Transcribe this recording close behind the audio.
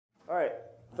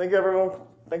Thank you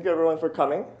everyone for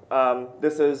coming.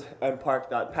 This is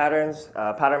MPark.Patterns,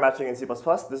 pattern matching in C++.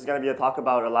 This is going to be a talk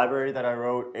about a library that I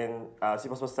wrote in C++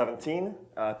 17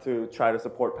 to try to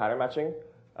support pattern matching.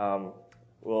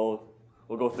 We'll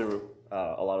go through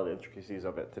a lot of the intricacies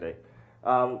of it today.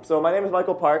 So my name is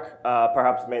Michael Park,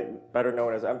 perhaps better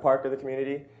known as MPark in the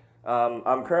community.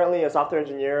 I'm currently a software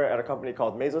engineer at a company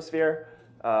called Mesosphere,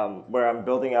 where I'm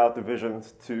building out the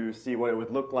visions to see what it would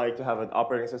look like to have an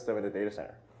operating system in the data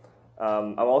center.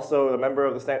 I'm also a member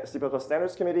of the C++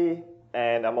 Standards Committee,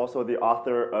 and I'm also the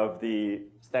author of the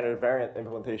standard variant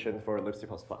implementation for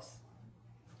libc++.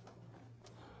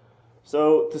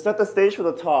 So to set the stage for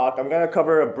the talk, I'm going to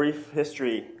cover a brief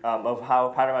history of how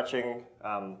pattern matching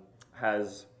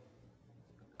has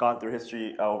gone through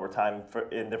history over time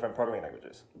in different programming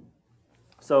languages.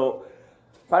 So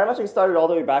pattern matching started all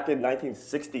the way back in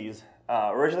 1960s,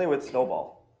 originally with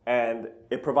Snowball. And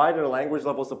it provided a language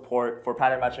level support for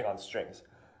pattern matching on strings.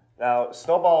 Now,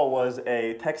 Snowball was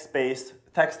a text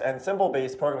and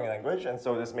symbol-based programming language, and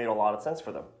so this made a lot of sense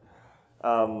for them.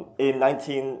 In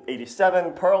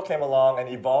 1987, Perl came along and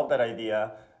evolved that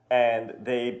idea, and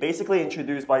they basically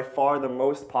introduced by far the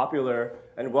most popular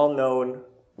and well-known,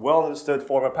 well-understood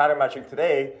form of pattern matching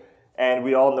today, and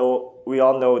we all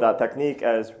know that technique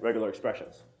as regular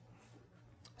expressions.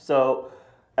 So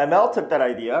ML took that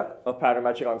idea of pattern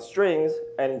matching on strings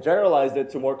and generalized it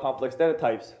to more complex data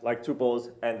types like tuples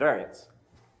and variants.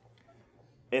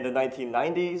 In the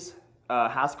 1990s,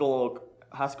 Haskell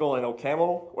and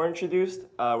OCaml were introduced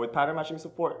with pattern matching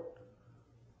support.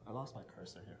 I lost my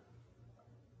cursor here.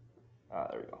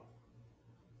 There we go.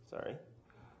 Sorry.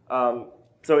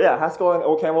 So yeah, Haskell and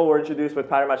OCaml were introduced with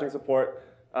pattern matching support.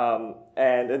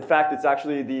 And in fact, it's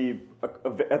actually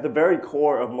at the very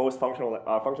core of most functional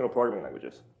programming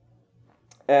languages.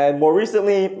 And more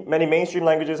recently, many mainstream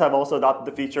languages have also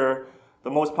adopted the feature.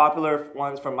 The most popular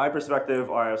ones from my perspective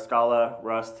are Scala,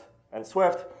 Rust, and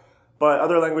Swift. But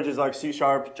other languages like C#,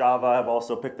 Java have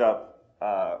also picked up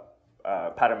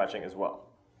pattern matching as well.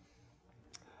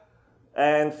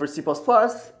 And for C++,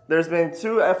 there's been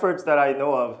two efforts that I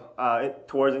know of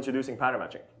towards introducing pattern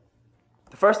matching.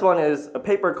 The first one is a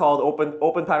paper called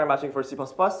Open Pattern Matching for C++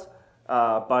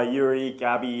 by Yuri,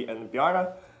 Gabby, and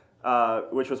Bjarne,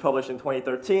 which was published in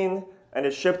 2013, and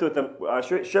it shipped with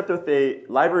a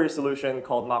library solution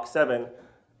called Mach7,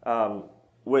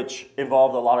 which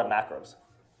involved a lot of macros.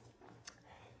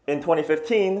 In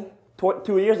 2015,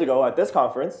 2 years ago at this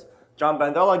conference, John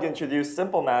Bandelag introduced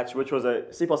Simple Match, which was a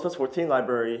C++ 14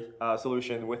 library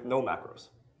solution with no macros.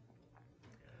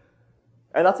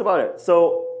 And that's about it.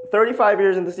 So 35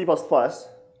 years into C++,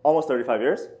 almost 35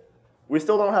 years, we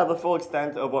still don't have the full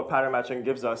extent of what pattern matching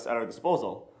gives us at our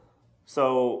disposal.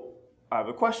 So I have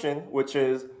a question, which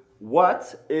is,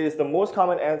 what is the most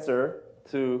common answer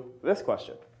to this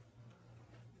question?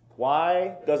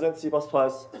 Why doesn't C++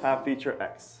 have feature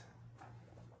X?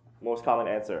 Most common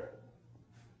answer.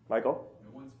 Michael?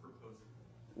 No one's proposed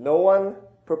it. No one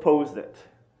proposed it.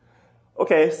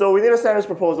 OK, so we need a standards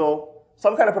proposal,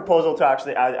 some kind of proposal to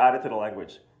actually add it to the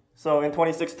language. So in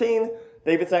 2016,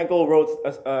 David Sankel wrote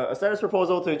a standards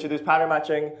proposal to introduce pattern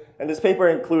matching, and this paper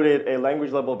included a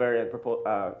language level variant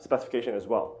specification as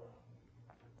well.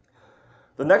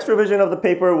 The next revision of the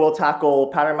paper will tackle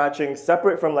pattern matching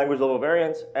separate from language level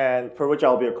variants, and for which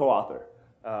I'll be a co-author.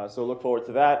 So look forward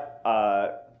to that.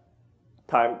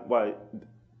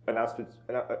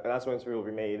 Announcements will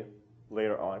be made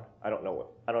later on. I don't know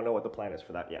what the plan is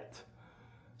for that yet.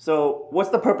 So what's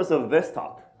the purpose of this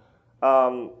talk?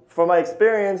 From my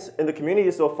experience in the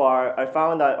community so far, I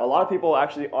found that a lot of people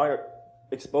actually aren't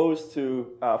exposed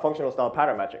to functional style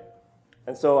pattern matching.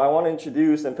 And so I want to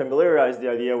introduce and familiarize the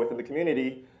idea within the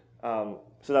community so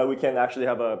that we can actually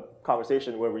have a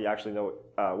conversation where we actually know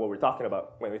what we're talking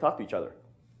about when we talk to each other.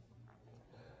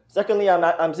 Secondly,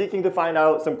 I'm seeking to find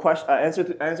out some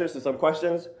answers to some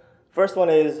questions. First one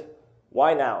is,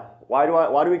 why now? Why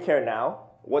do we care now?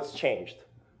 What's changed?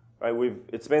 Right,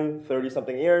 it's been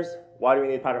 30-something years. Why do we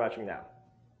need pattern matching now?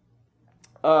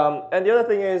 And the other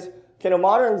thing is, can a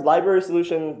modern library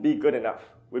solution be good enough?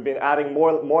 We've been adding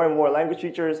more and more language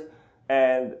features,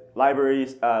 and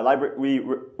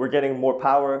we're getting more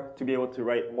power to be able to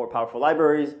write more powerful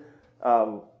libraries.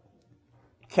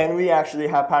 Can we actually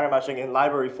have pattern matching in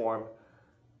library form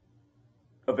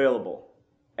available?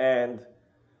 And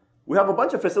we have a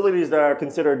bunch of facilities that are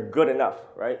considered good enough,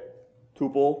 right?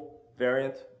 Tuple,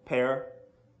 variant, pair,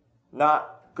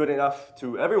 not good enough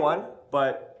to everyone,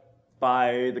 but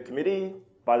by the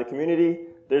community,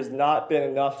 there's not been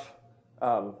enough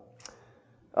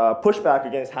pushback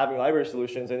against having library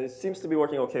solutions, and it seems to be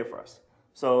working okay for us.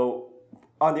 So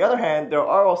On the other hand, there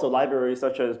are also libraries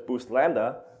such as Boost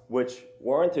Lambda, which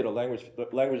warranted a language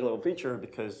level feature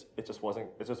because it just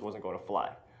wasn't going to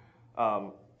fly.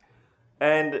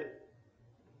 And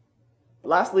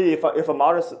lastly, if a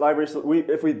modern library,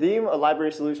 if we deem a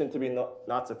library solution to be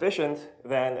not sufficient,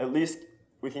 then at least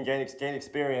we can gain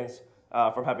experience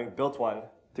from having built one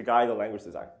to guide the language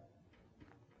design.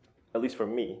 At least for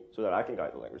me, so that I can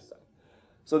guide the language design.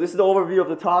 So this is the overview of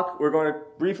the talk. We're going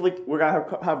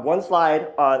to have one slide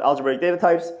on algebraic data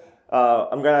types.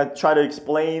 I'm going to try to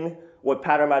explain what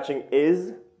pattern matching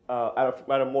is at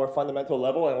a more fundamental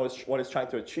level and what it's trying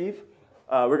to achieve.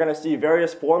 We're going to see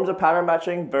various forms of pattern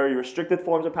matching, very restricted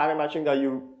forms of pattern matching that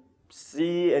you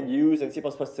see and use in C++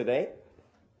 today.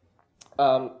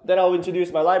 Then I'll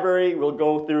introduce my library. We'll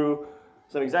go through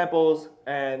some examples,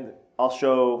 and I'll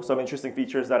show some interesting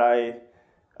features that I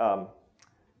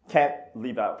can't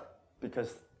leave out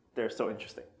because they're so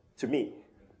interesting to me.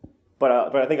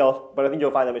 But I think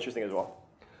you'll find them interesting as well.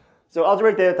 So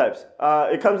algebraic data types.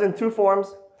 It comes in two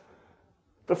forms.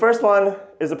 The first one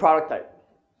is a product type.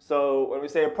 So when we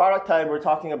say a product type, we're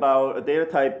talking about a data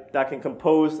type that can be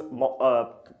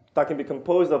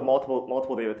composed of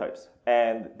multiple data types,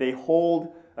 and they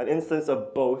hold an instance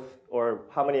of both, or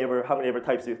how many ever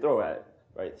types you throw at it,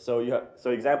 right? So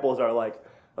examples are like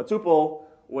a tuple,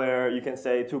 where you can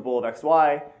say tuple of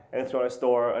xy, and it's going to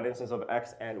store an instance of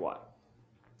x and y.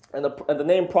 And the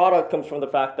name product comes from the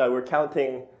fact that we're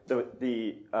counting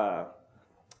the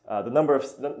number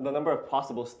of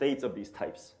possible states of these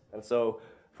types. And so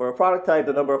for a product type,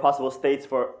 the number of possible states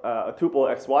for a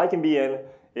tuple xy can be in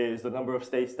is the number of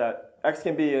states that x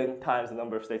can be in times the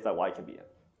number of states that y can be in.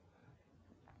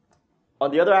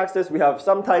 On the other axis, we have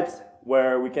some types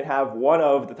where we can have one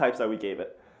of the types that we gave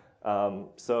it.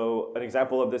 So an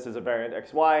example of this is a variant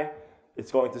xy.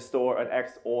 It's going to store an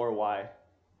x or y,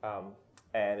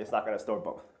 and it's not going to store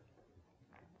both.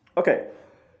 Okay,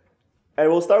 and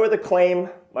we'll start with a claim.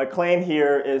 My claim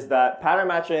here is that pattern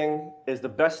matching is the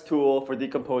best tool for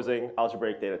decomposing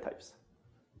algebraic data types.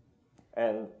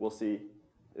 And we'll see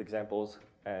examples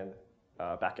and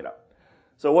back it up.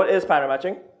 So what is pattern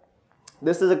matching?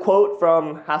 This is a quote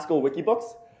from Haskell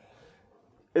wikibooks.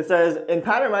 It says, in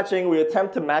pattern matching, we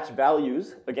attempt to match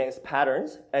values against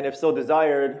patterns, and if so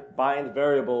desired, bind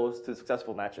variables to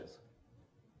successful matches.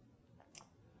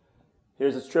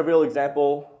 Here's a trivial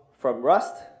example from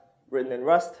Rust, written in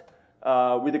Rust.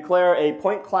 We declare a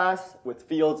point class with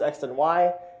fields x and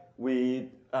y. We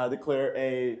declare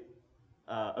a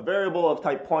variable of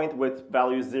type point with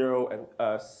values 0 and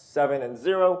 7 and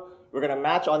 0. We're going to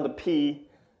match on the p,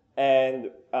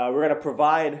 and we're going to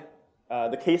provide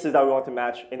the cases that we want to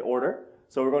match in order.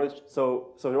 So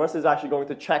the Rust is actually going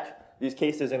to check these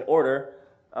cases in order,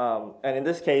 and in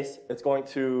this case, it's going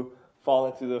to fall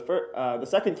into the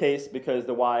second case because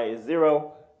the y is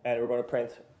 0, and we're going to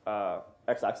print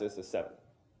x-axis is 7.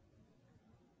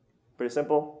 Pretty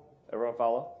simple. Everyone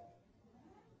follow?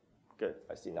 Good.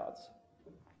 I see nods.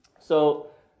 So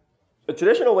a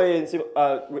traditional way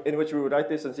in which we would write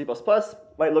this in C++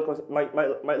 might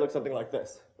look something like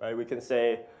this, right? We can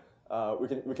say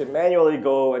we can manually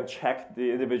go and check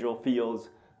the individual fields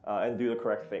and do the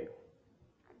correct thing.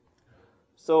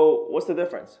 So what's the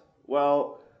difference?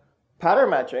 Well,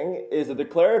 pattern matching is a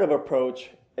declarative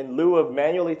approach in lieu of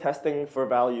manually testing for a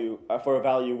value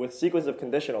with sequence of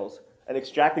conditionals and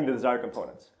extracting the desired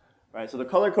components. Right? So the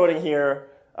color coding here,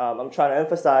 I'm trying to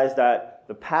emphasize that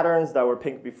the patterns that were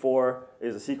pink before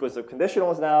is a sequence of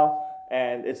conditionals now,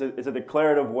 and it's a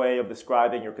declarative way of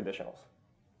describing your conditionals.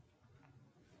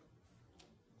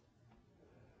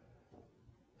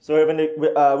 So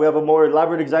we have a more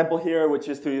elaborate example here, which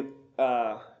is to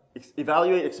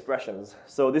evaluate expressions.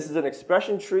 So this is an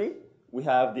expression tree. We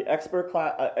have the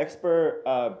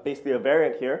expr, basically a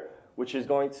variant here, which is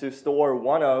going to store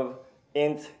one of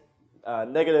int,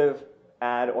 negative,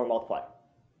 add, or multiply.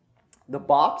 The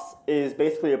box is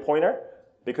basically a pointer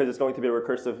because it's going to be a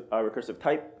recursive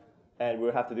type, and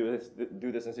we'll have to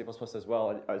do this in C++ as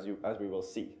well, as we will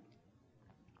see.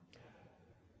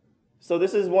 So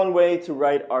this is one way to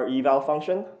write our eval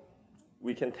function.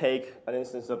 We can take an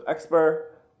instance of expr,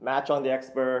 match on the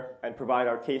expr, and provide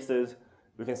our cases.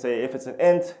 We can say if it's an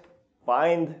int,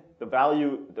 bind the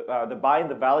value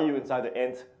inside the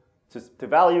int to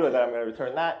value, and then I'm going to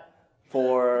return that.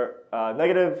 For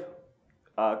negative,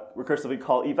 recursively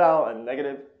call eval, and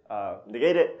negative,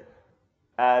 negate it,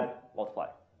 add, multiply.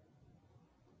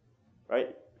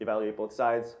 Right? Evaluate both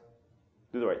sides,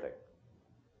 do the right thing.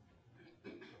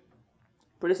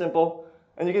 Pretty simple.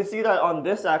 And you can see that on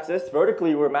this axis,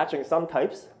 vertically, we're matching sum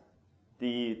types,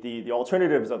 the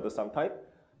alternatives of the sum type.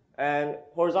 And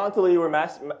horizontally, we're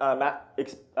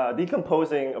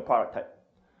decomposing a product type.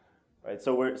 Right?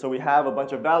 So we have a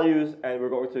bunch of values, and we're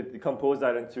going to decompose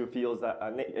that into fields that,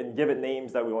 and give it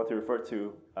names that we want to refer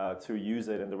to use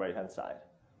it in the right-hand side.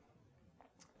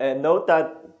 And note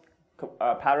that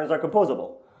patterns are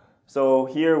composable. So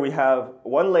here we have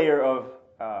one layer of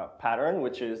pattern,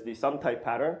 which is the sum type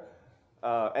pattern.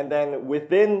 And then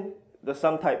within the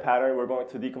sum type pattern, we're going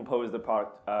to decompose the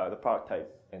product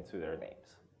type into their names.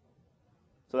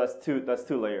 So that's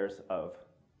two layers of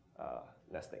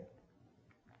nesting.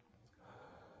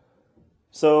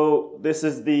 So this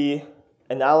is the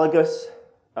analogous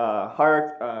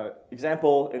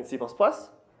example in C++.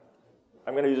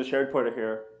 I'm going to use a shared pointer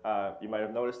here. You might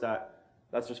have noticed that.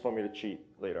 That's just for me to cheat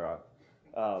later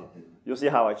on. You'll see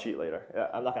how I cheat later.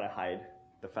 I'm not going to hide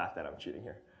the fact that I'm cheating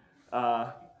here.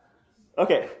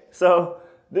 OK, so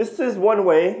this is one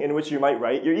way in which you might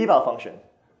write your eval function.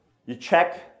 You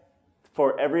check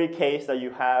for every case that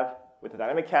you have with the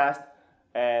dynamic cast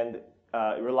and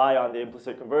rely on the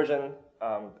implicit conversion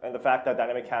and the fact that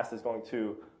dynamic cast is going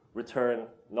to return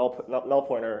null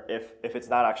pointer if it's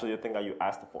not actually the thing that you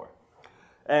asked for.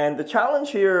 And the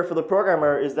challenge here for the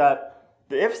programmer is that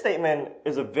the if statement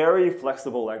is a very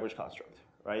flexible language construct,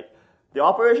 right? The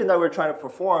operation that we're trying to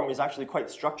perform is actually quite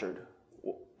structured.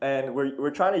 And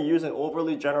we're trying to use an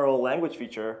overly general language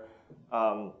feature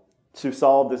to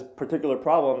solve this particular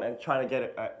problem and trying to get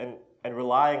it and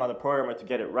relying on the programmer to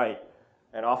get it right.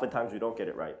 And oftentimes we don't get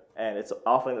it right. And it's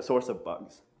often the source of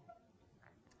bugs.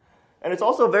 And it's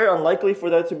also very unlikely for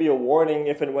there to be a warning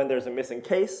if and when there's a missing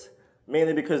case,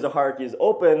 mainly because the hierarchy is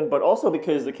open, but also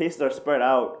because the cases are spread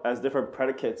out as different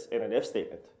predicates in an if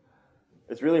statement.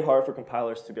 It's really hard for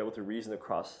compilers to be able to reason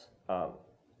across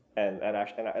and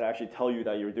actually tell you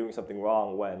that you're doing something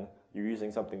wrong when you're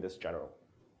using something this general.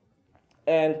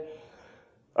 And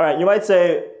all right, you might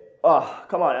say, oh,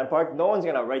 come on, MPark, no one's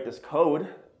going to write this code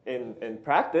in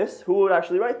practice. Who would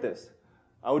actually write this?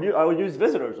 I would use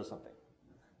visitors or something.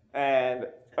 And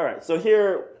all right, so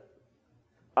here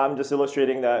I'm just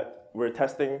illustrating that we're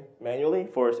testing manually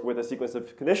with a sequence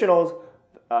of conditionals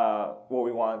what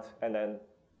we want, and then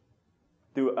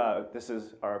this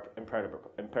is our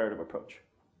imperative approach.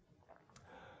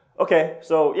 Okay,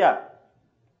 so yeah,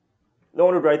 no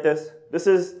one would write this. This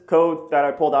is code that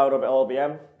I pulled out of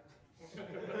LLVM.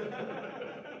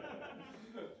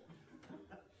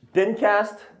 Din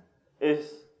cast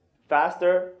is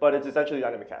faster, but it's essentially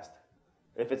dynamic cast.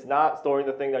 If it's not storing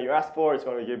the thing that you asked for, it's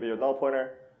going to give you a null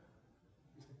pointer.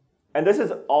 And this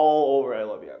is all over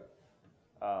LLVM.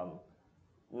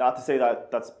 Not to say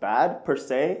that that's bad per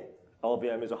se.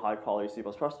 LLVM is a high-quality C++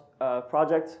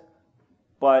 project.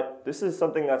 But this is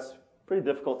something that's pretty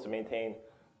difficult to maintain,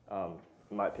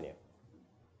 in my opinion.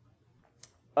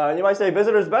 You might say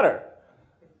visitor's better.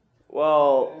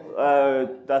 Well,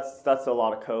 that's a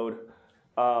lot of code.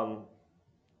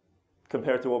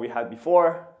 Compared to what we had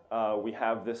before, we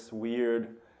have this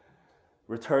weird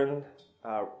returning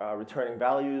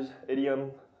values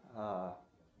idiom.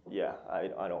 Yeah,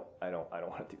 I don't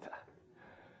want to do that.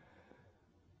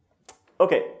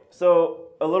 Okay,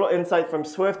 so a little insight from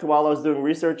Swift. While I was doing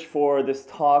research for this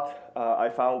talk, I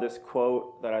found this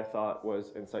quote that I thought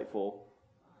was insightful.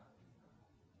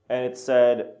 And it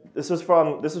said, this was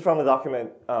from the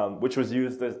document which was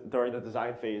used during the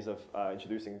design phase of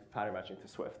introducing pattern matching to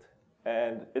Swift.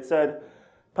 And it said,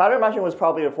 pattern matching was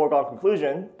probably a foregone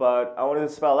conclusion, but I wanted to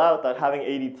spell out that having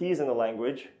ADTs in the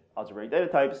language, algebraic data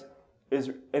types,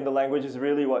 is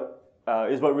really what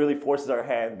really forces our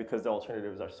hand because the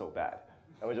alternatives are so bad.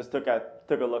 And we just took a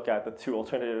look at the two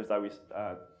alternatives that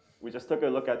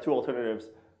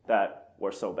that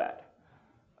were so bad.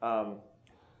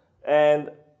 And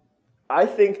I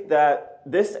think that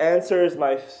this answers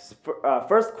my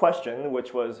first question,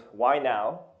 which was why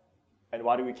now, and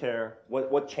why do we care?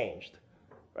 What changed,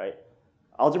 right?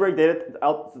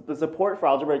 The support for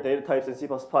algebraic data types in C++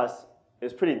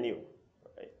 is pretty new.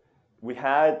 Right? We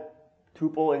had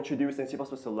tuple introduced in C++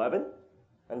 11,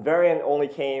 and variant only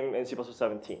came in C++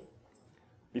 17.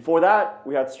 Before that,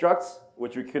 we had structs,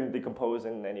 which we couldn't decompose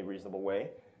in any reasonable way,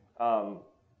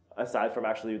 aside from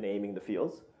actually naming the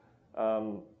fields.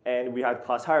 And we had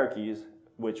class hierarchies,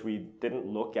 which we didn't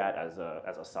look at as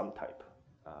a sum type.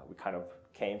 We kind of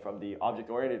came from the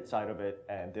object-oriented side of it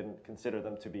and didn't consider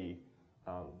them to be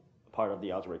part of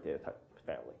the algebraic data type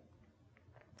family.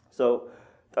 So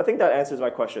I think that answers my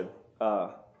question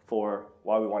for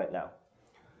why we want it now.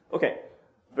 Okay,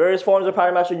 various forms of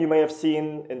pattern matching you may have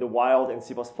seen in the wild in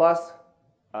C++.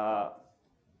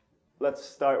 Let's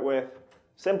start with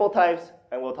simple types,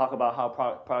 and we'll talk about how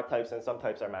product types and sum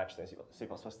types are matched in C++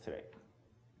 today.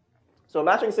 So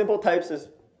matching simple types is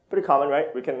pretty common, right?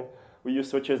 We use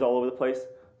switches all over the place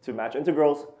to match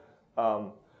integrals.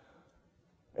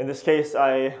 In this case,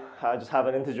 I just have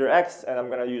an integer x, and I'm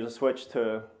going to use a switch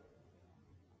to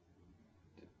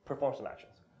perform some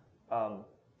actions.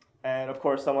 And of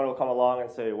course, someone will come along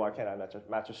and say, why can't I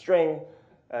match a string?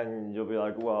 And you'll be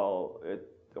like, well, it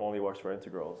only works for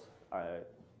integrals.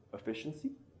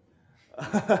 Efficiency?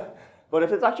 But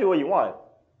if it's actually what you want,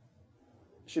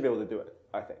 you should be able to do it,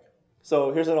 I think.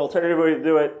 So here's an alternative way to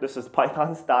do it. This is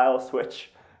Python-style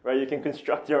switch, right? You can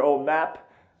construct your own map,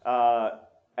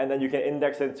 and then you can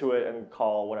index into it and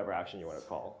call whatever action you want to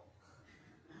call.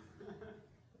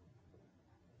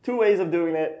 Two ways of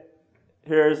doing it.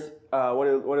 Here's what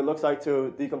it looks like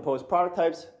to decompose product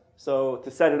types. So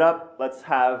to set it up, let's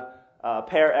have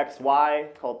pair x, y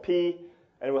called p,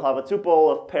 and we'll have a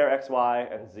tuple of pair x, y,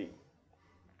 and z.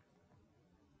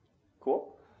 Cool.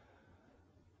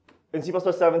 In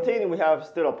C++17, we have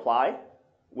still apply,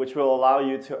 which will allow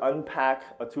you to unpack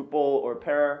a tuple or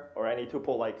pair or any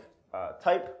tuple-like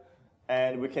type,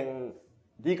 and we can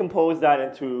decompose that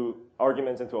into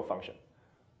arguments into a function.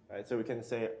 Right, so we can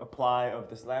say apply of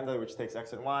this lambda, which takes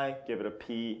x and y, give it a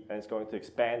p, and it's going to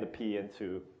expand the p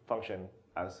into function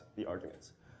as the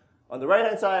arguments. On the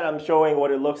right-hand side, I'm showing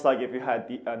what it looks like if you had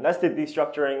nested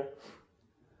destructuring.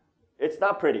 It's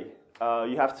not pretty.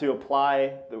 You have to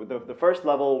apply the first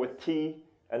level with t,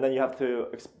 and then you have to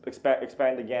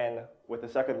expand again with the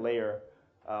second layer.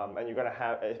 And you're going to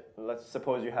have, let's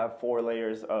suppose you have 4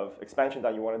 layers of expansion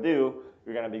that you want to do.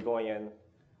 You're going to be going in,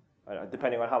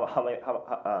 depending on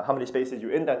how many spaces you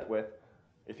indent with.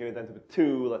 If you indent with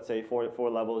 2, let's say 4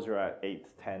 levels, you're at 8,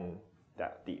 10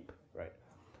 that deep, right?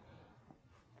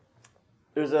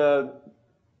 There's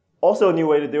also a new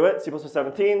way to do it.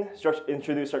 C++17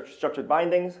 introduce structured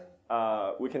bindings.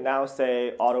 We can now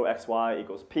say auto xy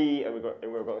equals p, and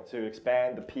we're going to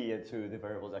expand the p into the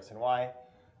variables x and y.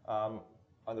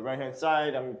 On the right-hand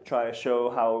side, I'm trying to show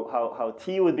how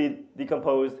t would be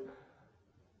decomposed.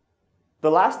 The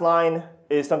last line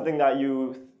is something that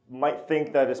you might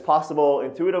think that is possible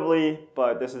intuitively,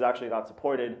 but this is actually not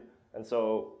supported. And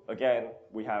so, again,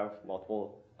 we have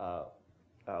multiple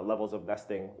levels of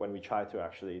nesting when we try to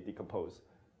actually decompose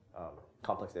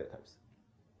complex data types.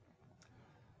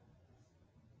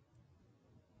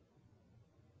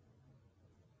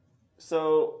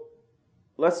 So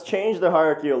let's change the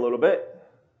hierarchy a little bit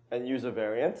and use a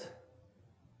variant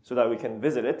so that we can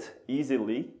visit it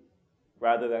easily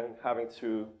rather than having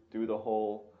to do the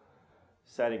whole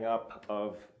setting up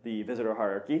of the visitor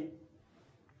hierarchy.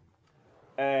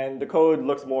 And the code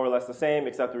looks more or less the same,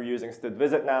 except we're using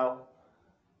std_visit now.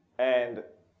 And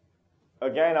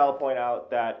again, I'll point out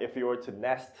that if you were to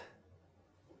nest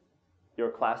your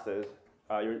classes,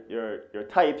 your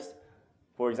types,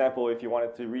 for example, if you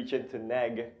wanted to reach into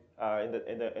neg in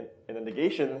the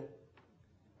negation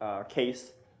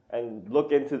case and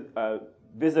look into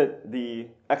visit the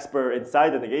expr inside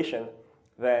the negation,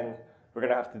 then we're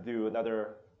going to have to do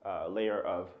another layer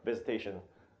of visitation,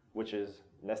 which is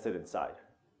nested inside.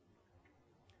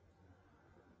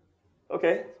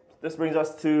 OK, this brings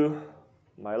us to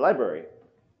my library.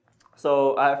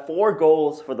 So I have 4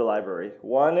 goals for the library.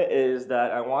 One is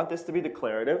that I want this to be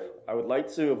declarative. I would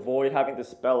like to avoid having to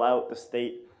spell out the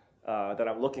state that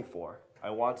I'm looking for. I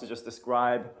want to just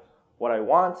describe what I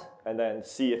want and then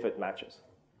see if it matches.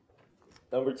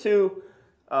 Number 2,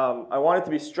 I want it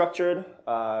to be structured.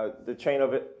 The chain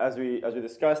of it, as we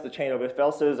discussed, the chain of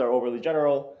if-else's are overly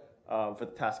general for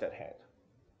the task at hand.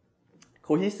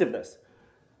 Cohesiveness.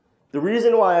 The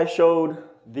reason why I showed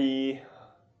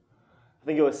I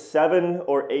think it was 7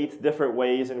 or 8 different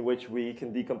ways in which we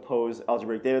can decompose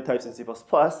algebraic data types in C++,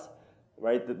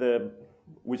 right?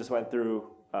 We just went through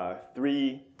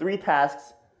three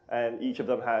tasks, and each of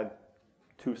them had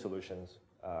 2 solutions,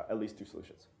 at least 2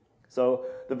 solutions. So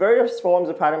the various forms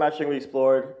of pattern matching we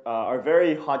explored are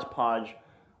very hodgepodge,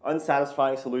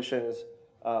 unsatisfying solutions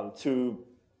to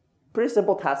pretty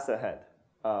simple tasks at hand.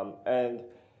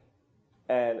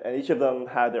 And each of them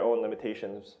had their own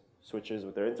limitations. Switches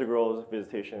with their integrals,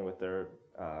 visitation with their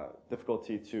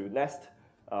difficulty to nest,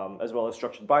 as well as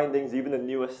structured bindings. Even the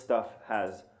newest stuff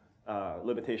has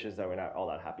limitations that we're not all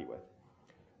that happy with.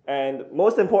 And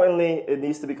most importantly, it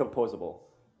needs to be composable.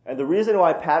 And the reason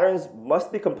why patterns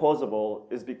must be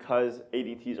composable is because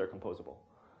ADTs are composable.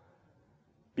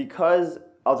 Because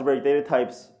algebraic data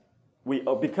types,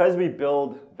 because we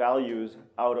build values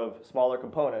out of smaller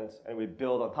components and we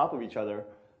build on top of each other,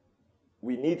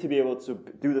 we need to be able to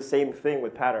do the same thing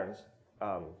with patterns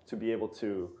to be able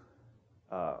to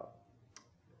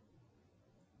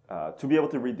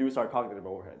reduce our cognitive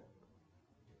overhead.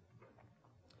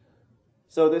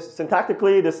 So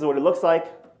syntactically, this is what it looks like.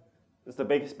 This is the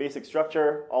basic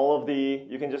structure. All of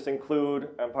you can just include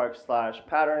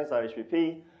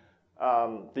MPark.Patterns.hpp.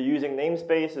 The using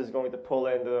namespace is going to pull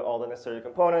in all the necessary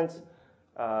components.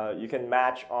 You can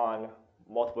match on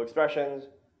multiple expressions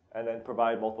and then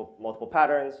provide multiple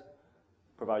patterns,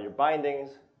 provide your bindings,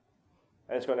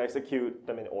 and it's going to execute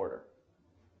them in order.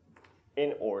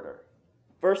 In order.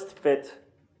 First fit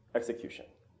execution.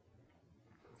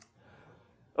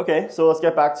 Okay, so let's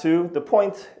get back to the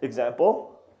point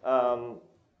example.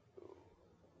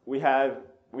 We had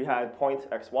point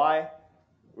xy.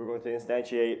 We're going to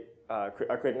instantiate,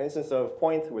 create an instance of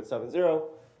point with 7, 0,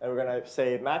 and we're going to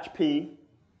say match p,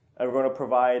 and we're going to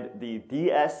provide the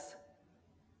ds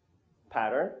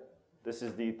pattern. This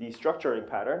is the destructuring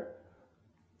pattern.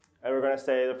 And we're going to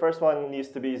say the first one needs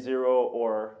to be 0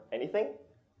 or anything.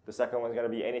 The second one's going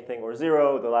to be anything or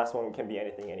 0. The last one can be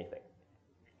anything, anything.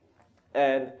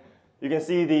 And you can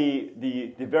see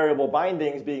the variable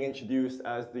bindings being introduced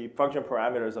as the function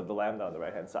parameters of the lambda on the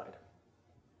right-hand side.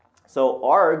 So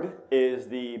arg is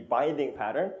the binding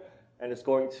pattern, and it's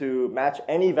going to match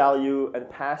any value and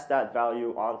pass that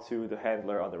value onto the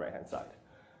handler on the right-hand side.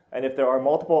 And if there are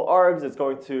multiple args, it's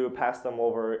going to pass them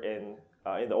over in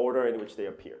the order in which they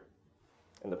appear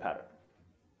in the pattern.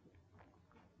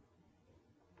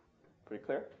 Pretty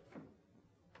clear?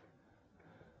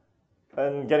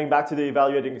 And getting back to the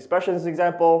evaluating expressions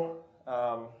example,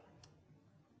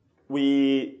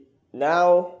 we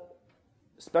now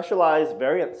specialize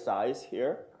variant size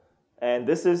here. And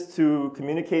this is to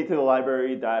communicate to the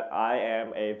library that I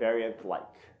am a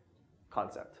variant-like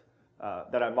concept,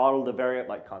 that I modeled a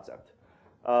variant-like concept.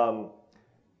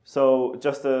 So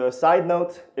just a side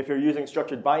note, if you're using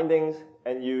structured bindings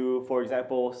and you, for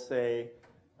example, say,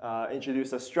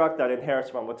 introduce a struct that inherits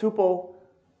from a tuple,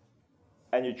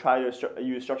 and you try to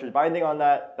use structured binding on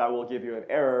that, that will give you an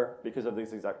error because of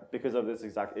this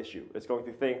exact issue. It's going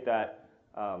to think that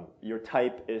your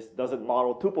type doesn't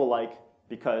model tuple-like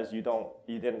because you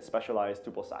didn't specialize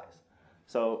tuple size.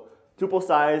 So tuple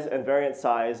size and variant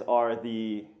size are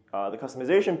the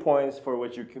customization points for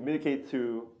which you communicate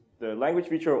to the language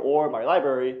feature or my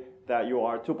library that you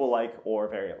are tuple-like or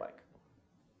variant-like.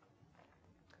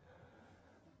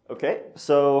 Okay,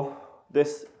 so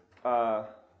this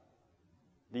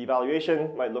the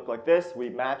evaluation might look like this. We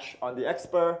match on the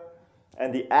expr,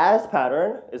 and the as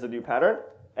pattern is a new pattern,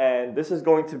 and this is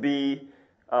going to be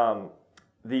the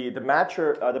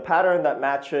pattern that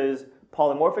matches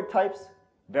polymorphic types,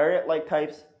 variant-like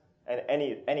types, and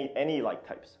any like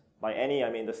types. By any, I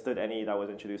mean the std any that was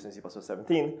introduced in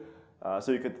C++17.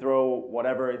 So you could throw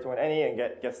whatever into an any and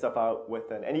get stuff out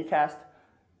with an any cast.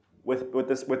 With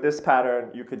this pattern,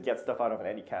 you could get stuff out of an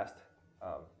any cast.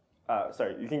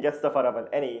 You can get stuff out of an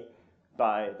any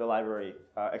by the library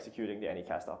executing the any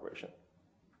cast operation.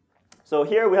 So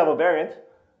here we have a variant,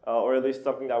 or at least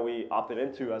something that we opted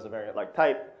into as a variant-like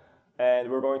type, and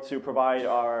we're going to provide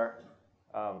our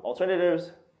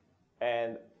alternatives,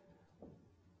 and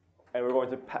we're going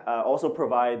to also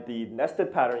provide the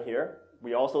nested pattern here.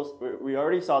 We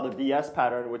already saw the ds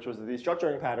pattern, which was the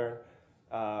destructuring pattern,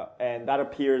 and that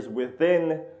appears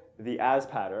within the as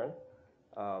pattern.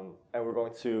 And we're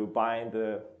going to bind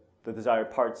the desired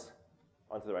parts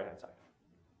onto the right-hand side.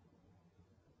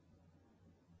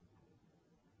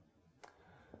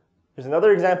 Here's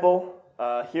another example.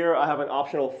 Here I have an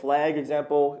optional flag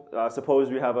example. Suppose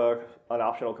we have an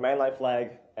optional command line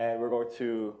flag, and we're going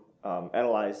to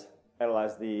analyze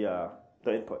the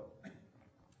input.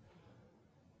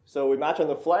 So we match on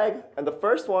the flag, and the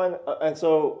first one, and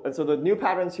so the new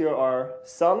patterns here are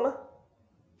some,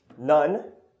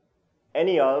 none,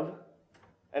 any of,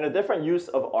 and a different use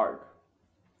of arg.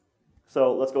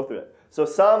 So let's go through it. So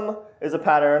some is a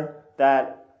pattern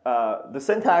that the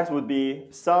syntax would be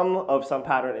sum of some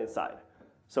pattern inside.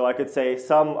 So I could say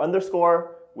sum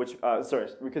underscore, which,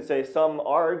 we could say sum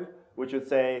arg, which would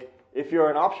say if you're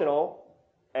an optional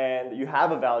and you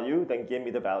have a value, then give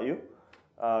me the value.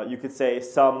 You could say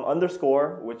sum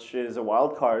underscore, which is a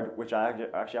wildcard, which I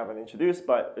actually haven't introduced,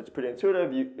 but it's pretty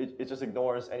intuitive. It just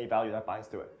ignores any value that binds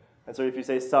to it. And so if you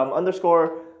say sum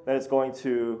underscore, then it's going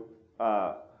to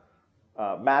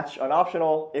match an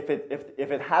optional if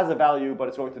it has a value, but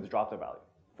it's going to drop the value,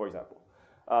 for example.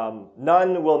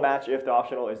 None will match if the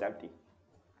optional is empty.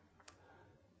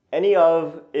 Any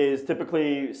of is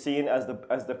typically seen as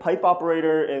the pipe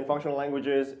operator in functional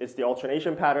languages. It's the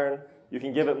alternation pattern. You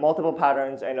can give it multiple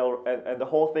patterns, and the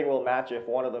whole thing will match if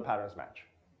one of the patterns match.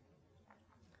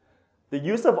 The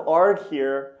use of arg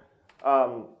here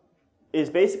is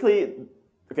basically,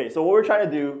 okay, so what we're trying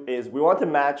to do is we want to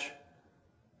match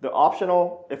the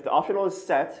optional. If the optional is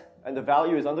set, and the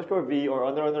value is underscore v or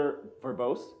under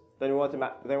verbose, then we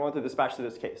want to dispatch to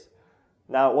this case.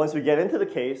 Now, once we get into the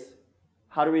case,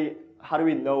 how do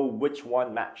we know which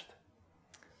one matched?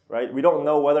 Right? We don't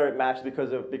know whether it matched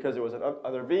because it was an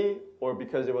under v or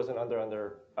because it was an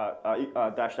under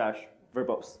dash dash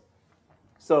verbose.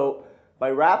 So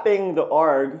by wrapping the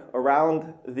arg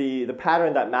around the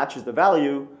pattern that matches the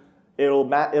value, it'll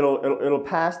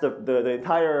pass the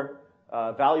entire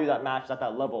value that matched at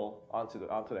that level onto the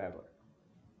handler.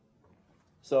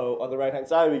 So on the right hand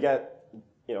side, we get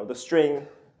the string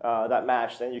that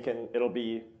matched, and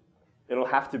it'll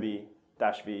have to be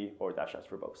dash v or dash dash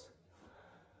verbose.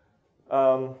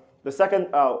 The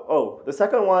second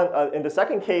one, in the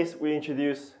second case, we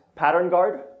introduce pattern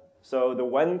guard. So the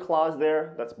when clause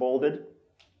there, that's bolded.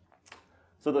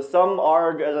 So the sum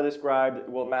arg, as I described,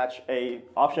 will match a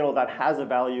optional that has a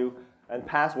value and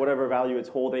pass whatever value it's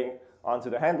holding onto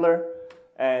the handler.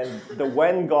 And the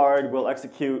when guard will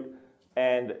execute,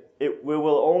 and we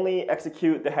will only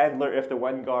execute the handler if the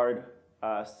when guard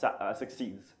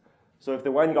succeeds. So if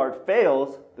the when guard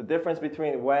fails, the difference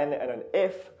between when and an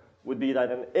if would be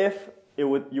that an if, you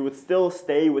would still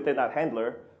stay within that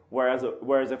handler, whereas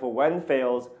if a when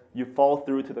fails, you fall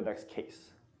through to the next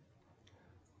case.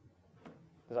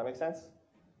 Does that make sense?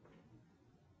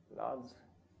 Nods?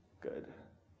 Good.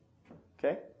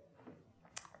 Okay?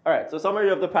 All right, so summary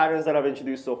of the patterns that I've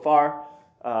introduced so far.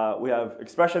 We have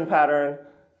expression pattern.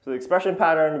 So the expression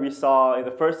pattern we saw in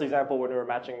the first example when we were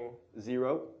matching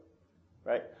 0,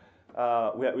 right?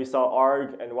 We saw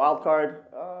arg and wildcard.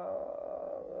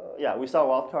 Yeah, we saw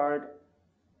wildcard.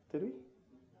 Did we?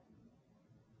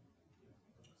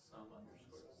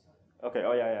 Okay,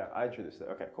 oh yeah, I introduced it.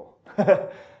 Okay, cool.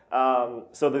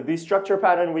 So the destructure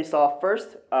pattern we saw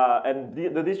first, and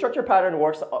the destructure pattern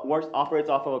operates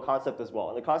off of a concept as well.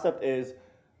 And the concept is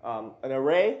an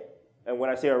array, and when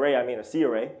I say array, I mean a C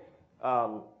array,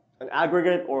 an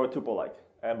aggregate or a tuple-like.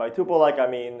 And by tuple-like, I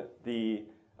mean the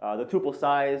tuple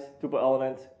size, tuple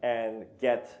element, and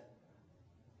get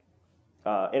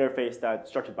interface that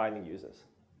structured binding uses.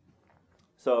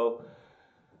 So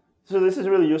this is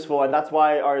really useful, and that's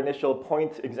why our initial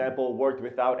point example worked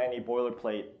without any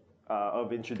boilerplate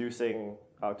of introducing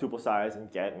tuple size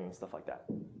and get and stuff like that.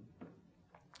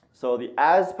 So the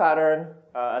as pattern,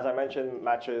 as I mentioned,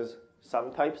 matches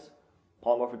some types,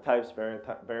 polymorphic types,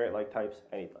 variant-like types,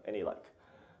 any like.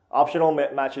 Optional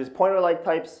matches pointer-like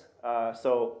types.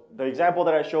 So the example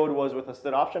that I showed was with a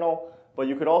std optional, but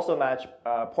you could also match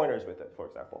pointers with it, for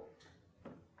example.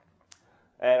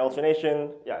 And alternation,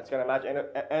 yeah, it's going to match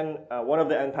one of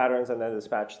the n patterns and then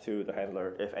dispatch to the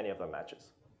handler if any of them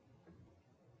matches.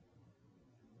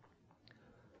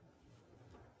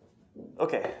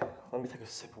 Okay, let me take a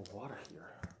sip of water here.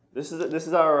 This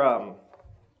is our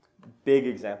big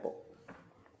example.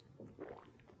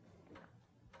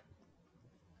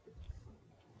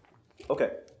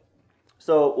 Okay,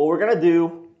 so what we're going to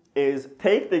do is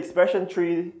take the expression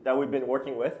tree that we've been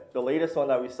working with, the latest one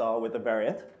that we saw with the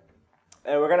variant,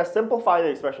 and we're going to simplify the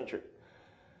expression tree.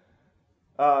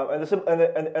 And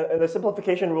the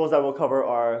simplification rules that we'll cover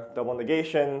are double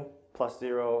negation, plus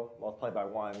 0, multiplied by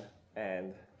 1,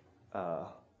 and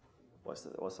what's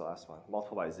the last one?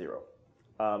 Multiplied by 0.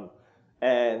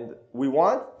 And we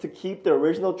want to keep the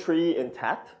original tree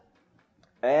intact,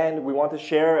 and we want to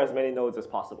share as many nodes as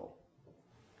possible.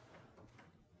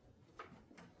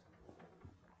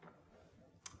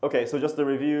 Okay, so just a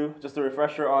review, just a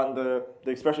refresher on the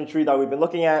expression tree that we've been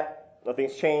looking at.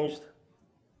 Nothing's changed.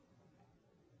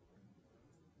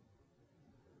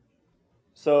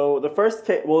 So the first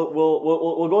case,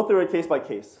 we'll go through it case by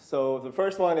case. So the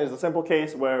first one is a simple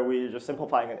case where we're just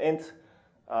simplifying an int.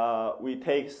 We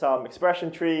take some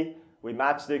expression tree, we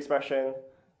match the expression,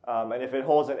 and if it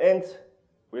holds an int,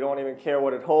 we don't even care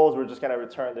what it holds. We're just going to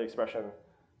return the expression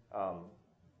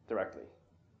directly.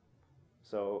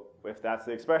 So if that's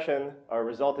the expression, our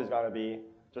result is going to be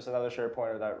just another shared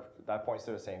pointer that points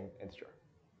to the same integer.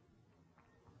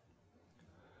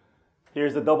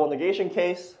 Here's the double negation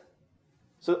case.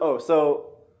 So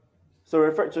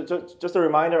just a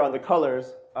reminder on the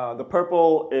colors. The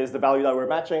purple is the value that we're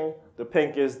matching. The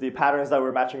pink is the patterns that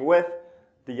we're matching with.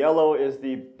 The yellow is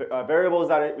the variables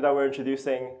that we're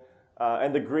introducing.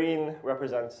 And the green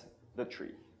represents the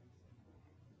tree.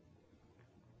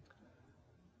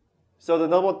 So the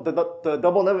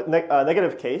double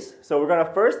negative case, so we're going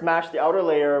to first match the outer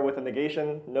layer with a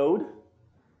negation node.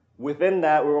 Within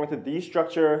that, we're going to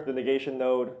destructure the negation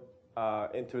node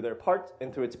into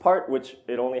its part, which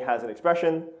it only has an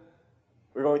expression.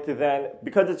 We're going to then,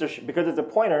 because it's a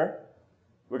pointer,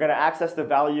 we're going to access the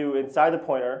value inside the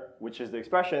pointer, which is the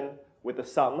expression, with the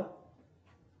sum.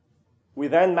 we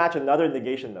then match another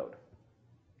negation node.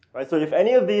 Right? So if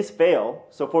any of these fail,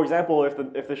 so for example,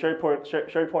 if the shared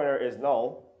pointer is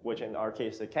null, which in our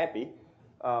case it can't be,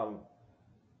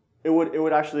 it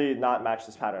would actually not match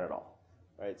this pattern at all.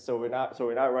 Right? So we're not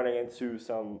running into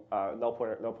some null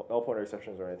pointer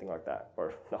exceptions or anything like that,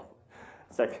 or no,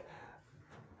 it's like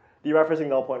dereferencing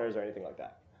null pointers or anything like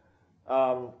that.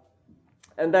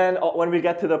 And then when we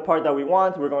get to the part that we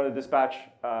want, we're going to dispatch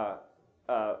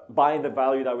bind the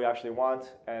value that we actually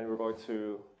want, and we're going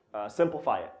to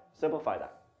simplify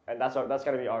that, and that's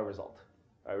going to be our result.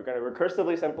 Right? We're going to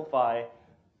recursively simplify,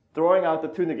 throwing out the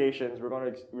two negations. We're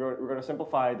going to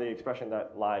simplify the expression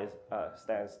that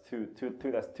stands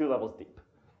two levels deep.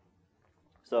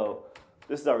 So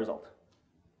this is our result.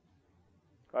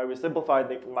 Right? We simplified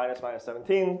the minus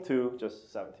 17 to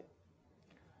just 17.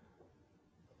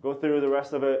 Go through the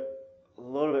rest of it a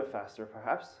little bit faster,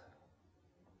 perhaps.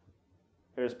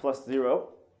 Here's plus 0.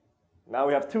 Now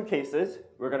we have two cases.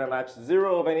 We're going to match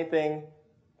 0 of anything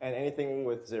and anything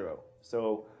with 0.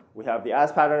 So we have the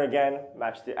as pattern again,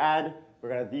 match the add. We're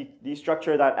going to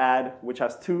destructure that add, which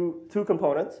has two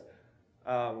components.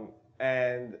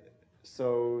 And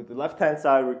so the left-hand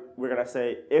side, we're going to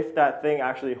say if that thing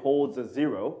actually holds a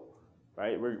 0,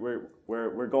 right?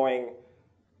 We're going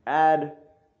add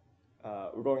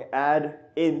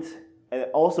int, and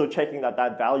also checking that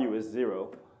that value is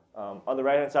 0. On the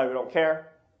right-hand side, we don't care.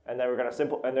 And then we're going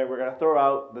to throw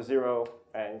out the 0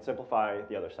 and simplify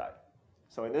the other side.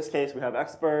 So in this case, we have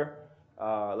expr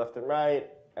left and right,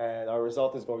 and our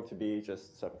result is going to be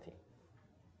just 17.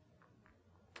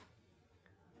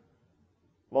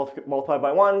 Multiplied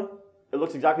by 1, it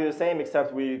looks exactly the same,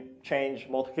 except we change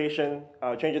multiplication,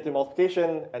 change it to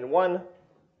multiplication and 1.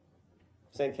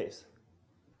 Same case.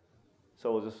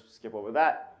 So we'll just skip over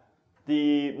that.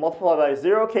 The multiply by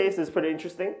 0 case is pretty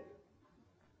interesting.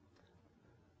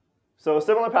 So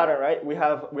similar pattern, right? We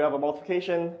have a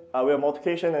multiplication. And we're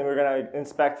going to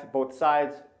inspect both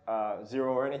sides,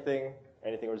 0 or anything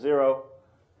or 0.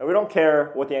 And we don't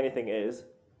care what the anything is,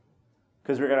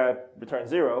 because we're going to return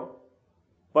 0.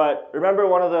 But remember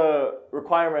one of the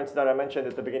requirements that I mentioned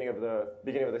at the beginning of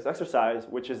this exercise,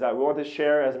 which is that we want to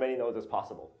share as many nodes as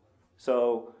possible.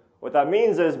 So what that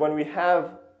means is when we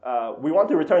want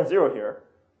to return 0 here,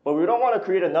 but we don't want to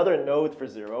create another node for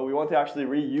 0. We want to actually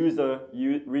reuse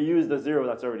the 0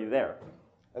 that's already there.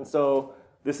 And so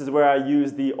this is where I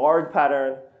use the arg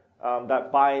pattern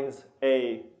that binds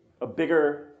a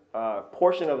bigger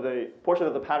portion of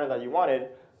the pattern that you wanted.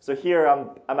 So here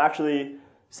I'm actually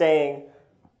saying,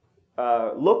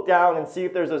 look down and see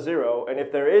if there's a 0, and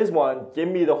if there is one, give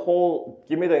me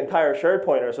the entire shared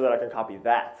pointer so that I can copy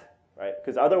that, right?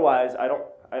 Because otherwise I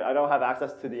don't have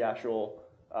access to the actual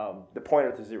the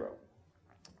pointer to 0.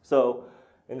 So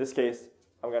in this case,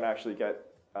 I'm going to actually get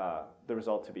the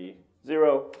result to be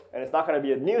 0, and it's not going to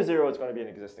be a new 0, it's going to be an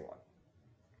existing one.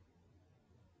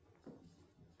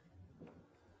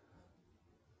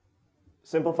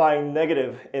 Simplifying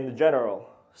negative in general.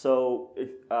 So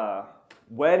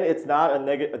when it's not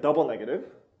a double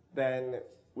negative, then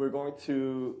we're going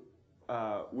to,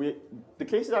 the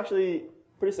case is actually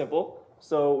pretty simple.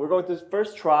 So we're going to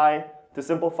first try to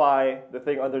simplify the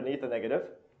thing underneath the negative.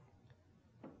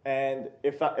 And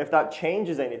if that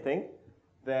changes anything,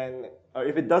 then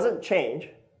if it doesn't change,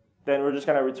 then we're just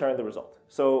going to return the result.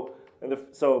 So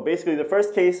basically the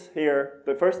first case here,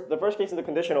 the first case in the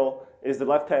conditional is the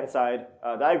left-hand side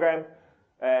diagram.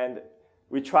 And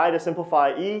we try to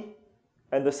simplify E,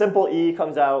 and the simple E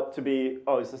comes out to be,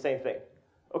 oh, it's the same thing.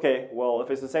 OK, well, if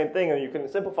it's the same thing and you can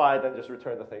simplify it, then just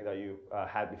return the thing that you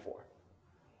had before.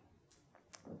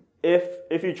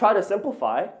 If you try to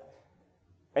simplify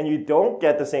and you don't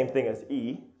get the same thing as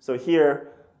E, so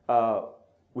here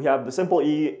we have the simple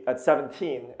E at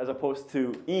 17 as opposed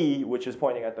to E, which is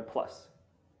pointing at the plus.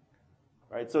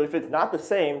 Right? So if it's not the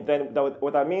same, then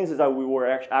what that means is that we were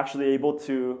actually able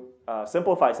to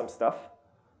simplify some stuff.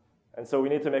 And so we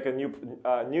need to make a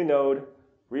new node,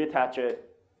 reattach it,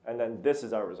 and then this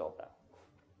is our result now.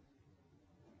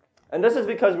 And this is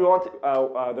because we want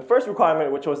to, the first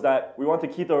requirement, which was that we want to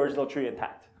keep the original tree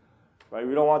intact. Right?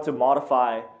 We don't want to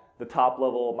modify the top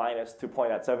level minus to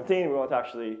point at 17. We want to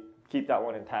actually keep that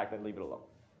one intact and leave it alone.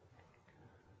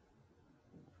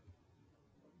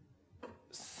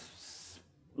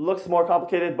 Looks more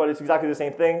complicated, but it's exactly the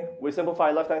same thing. We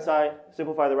simplify left-hand side,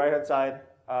 simplify the right-hand side,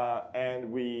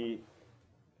 and we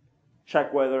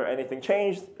check whether anything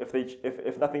changed.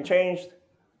 If nothing changed,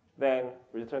 then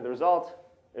we return the result.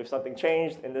 If something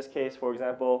changed, in this case, for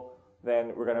example,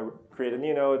 then we're going to create a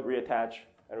new node, reattach,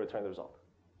 and return the result.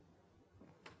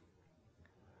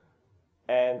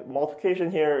 And multiplication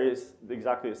here is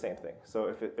exactly the same thing. So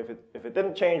if it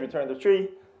didn't change, return the tree.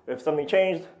 If something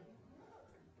changed,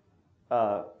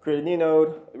 create a new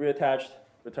node, reattached,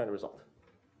 return the result.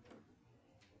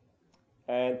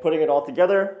 And putting it all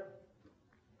together,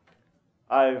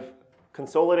 I've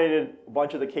consolidated a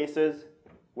bunch of the cases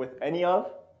with any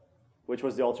of, which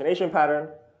was the alternation pattern.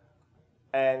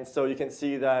 And so you can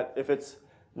see that if it's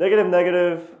negative,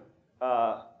 negative,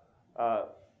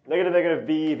 negative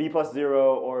v plus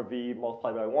 0, or v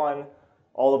multiplied by 1,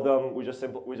 all of them, we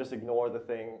just ignore the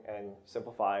thing and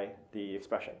simplify the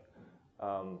expression.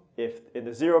 If in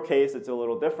the 0 case, it's a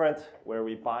little different, where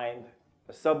we bind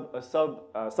a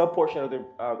sub portion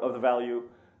of the value,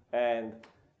 and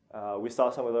we saw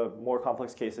some of the more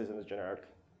complex cases in the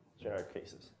generic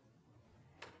cases.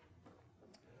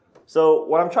 So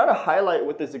what I'm trying to highlight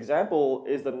with this example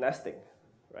is the nesting,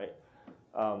 right?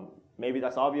 Maybe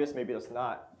that's obvious, maybe that's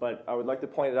not, but I would like to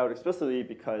point it out explicitly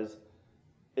because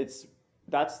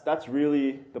that's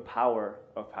really the power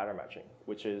of pattern matching,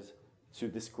 which is to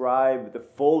describe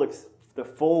the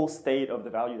full state of the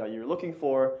value that you're looking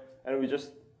for, and we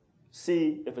just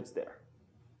see if it's there.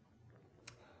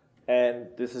 And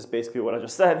this is basically what I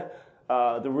just said.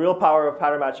 The real power of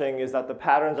pattern matching is that the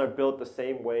patterns are built the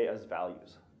same way as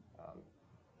values.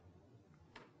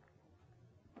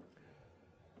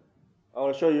 I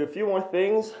want to show you a few more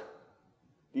things.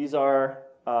 These are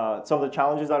some of the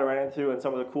challenges that I ran into and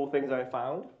some of the cool things I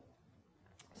found.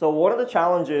 So one of the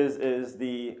challenges is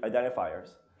the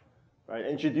identifiers, right?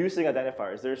 Introducing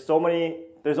identifiers. There's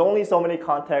only so many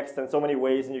contexts and so many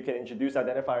ways and you can introduce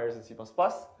identifiers in C++.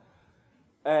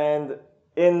 And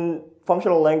in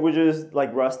functional languages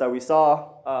like Rust that we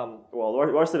saw, well,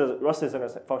 Rust isn't a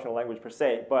functional language per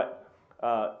se, but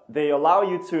they allow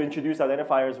you to introduce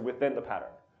identifiers within the pattern.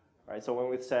 Right? So when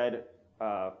we said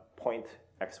point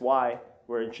xy,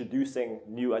 we're introducing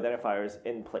new identifiers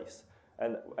in place.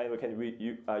 And we can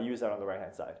use that on the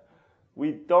right-hand side.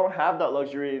 We don't have that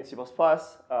luxury in C++.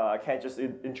 I can't just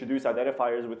introduce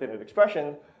identifiers within an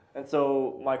expression. And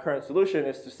so my current solution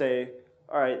is to say,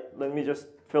 all right, let me just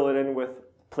fill it in with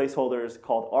placeholders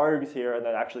called args here, and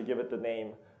then actually give it the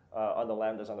name on the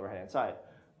lambdas on the right-hand side.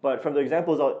 But from the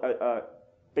examples,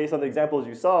 based on the examples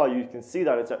you saw, you can see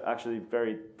that it's actually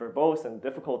very verbose and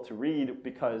difficult to read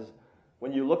because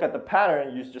when you look at the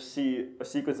pattern, you just see a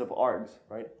sequence of args,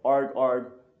 right? Arg,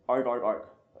 arg, arg, arg, arg.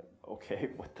 Like,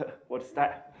 okay, what is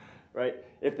that, right?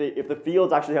 If the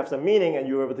fields actually have some meaning and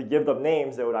you were able to give them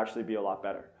names, they would actually be a lot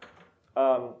better.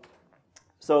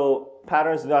 So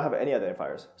patterns do not have any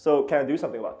identifiers. So can I do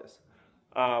something about this?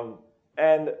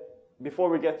 And before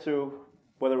we get to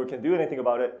whether we can do anything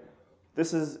about it,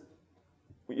 this is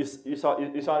you saw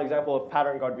an example of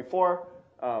pattern guard before.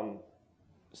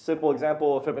 Simple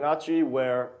example of Fibonacci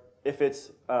where if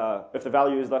the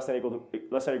value is less than or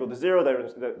equal to 0, then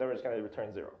we're just going to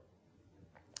return 0.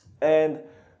 And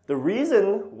the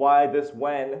reason why this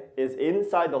when is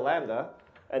inside the lambda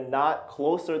and not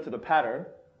closer to the pattern,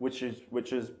 which is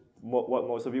what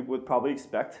most of you would probably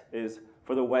expect, is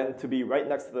for the when to be right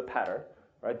next to the pattern,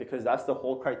 right? Because that's the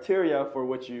whole criteria for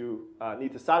which you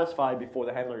need to satisfy before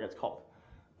the handler gets called.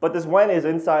 But this when is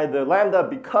inside the lambda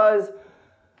because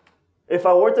if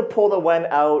I were to pull the when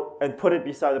out and put it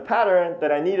beside the pattern,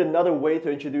 then I need another way to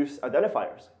introduce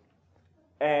identifiers.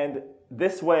 And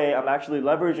this way, I'm actually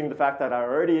leveraging the fact that I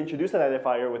already introduced an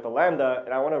identifier with the lambda,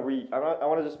 and I want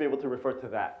to just be able to refer to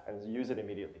that and use it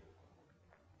immediately.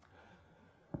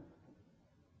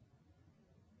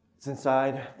 It's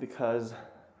inside because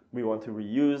we want to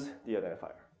reuse the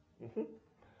identifier.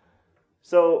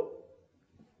 So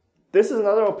this is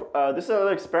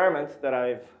another experiment that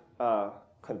I've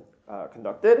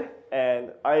conducted,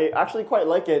 and I actually quite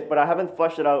like it, but I haven't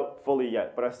fleshed it out fully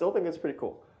yet. But I still think it's pretty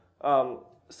cool.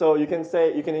 So you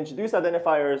can introduce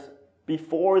identifiers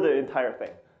before the entire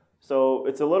thing. So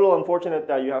it's a little unfortunate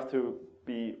that you have to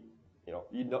be,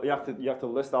 you have to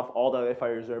list off all the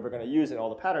identifiers you're ever going to use in all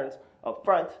the patterns up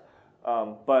front.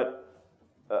 But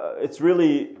it's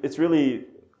really in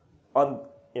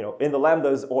the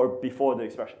lambdas or before the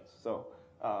expressions. So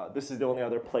this is the only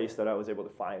other place that I was able to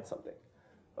find something.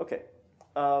 Okay,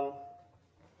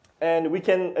 and we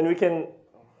can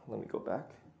let me go back.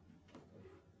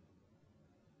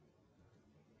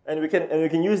 And we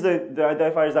can use the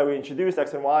identifiers that we introduced,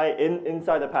 x and y,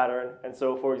 inside the pattern. And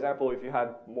so, for example, if you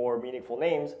had more meaningful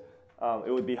names,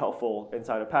 it would be helpful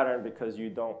inside a pattern because you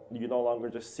no longer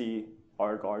just see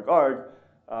arg, arg, arg.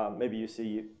 Maybe you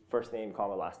see first name,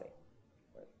 comma, last name.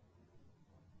 Right.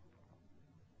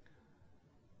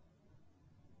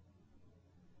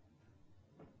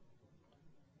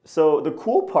 So the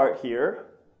cool part here,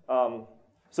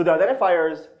 So the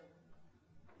identifiers,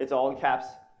 it's all in caps,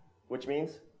 which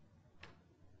means?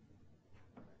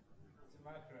 It's a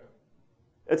macro.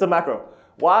 It's a macro.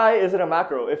 Why is it a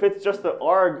macro? If it's just the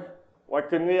arg, why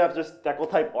couldn't we have just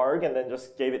decal type arg and then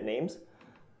just gave it names?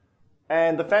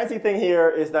 And the fancy thing here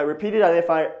is that repeated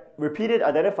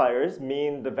identifiers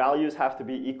mean the values have to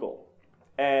be equal.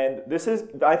 And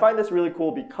I find this really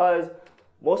cool because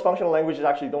most functional languages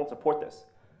actually don't support this.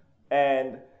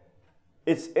 And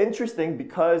it's interesting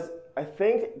because I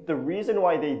think the reason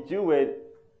why they do it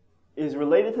is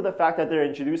related to the fact that they're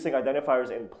introducing identifiers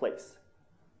in place.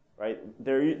 Right?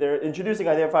 They're introducing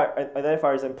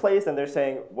identifiers in place, and they're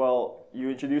saying, well, you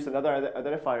introduce another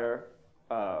identifier,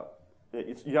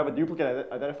 you have a duplicate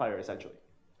identifier essentially,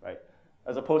 right?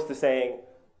 As opposed to saying,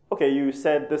 okay, you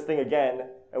said this thing again,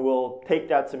 and we'll take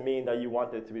that to mean that you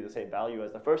want it to be the same value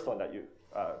as the first one that you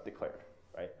declared,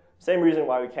 right? Same reason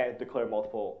why we can't declare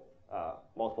multiple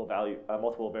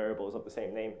variables of the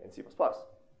same name in C++.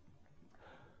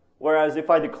 Whereas if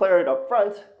I declare it up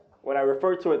front, when I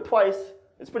refer to it twice,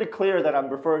 it's pretty clear that I'm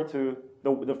referring to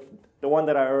the one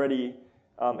that I already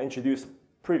introduced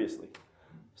previously.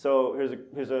 So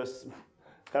here's a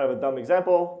kind of a dumb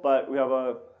example, but we have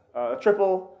a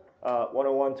triple,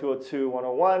 101, 202,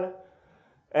 101,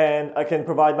 and I can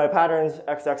provide my patterns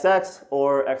XXX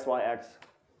or XYX,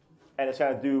 and it's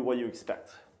going to do what you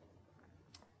expect.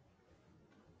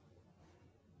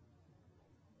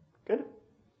 Good?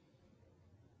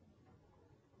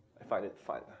 I find it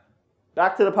fun.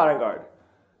 Back to the pattern guard.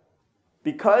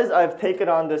 Because I've taken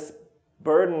on this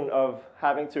burden of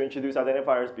having to introduce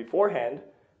identifiers beforehand,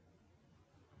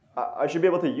 I should be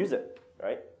able to use it,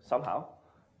 right? Somehow.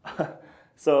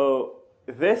 So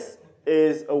this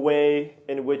is a way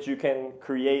in which you can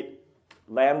create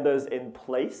lambdas in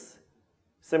place,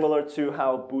 similar to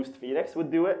how Boost Phoenix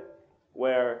would do it,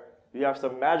 where you have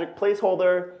some magic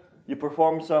placeholder, you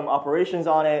perform some operations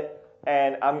on it,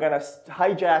 and I'm going to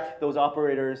hijack those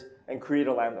operators and create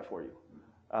a lambda for you.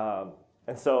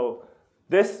 And so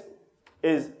this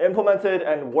is implemented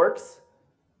and works.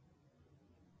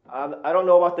 I don't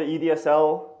know about the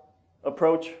EDSL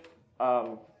approach.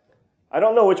 I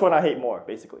don't know which one I hate more,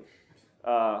 basically.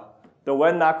 The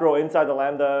when macro inside the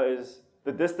lambda is,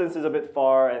 the distance is a bit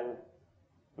far and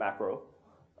macro.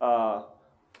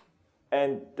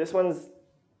 And this one's,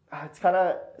 it's kind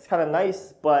of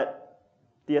nice, but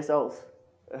DSLs.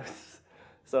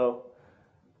 So,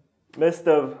 midst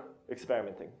of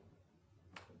experimenting.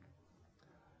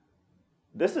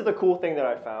 This is the cool thing that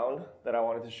I found that I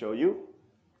wanted to show you.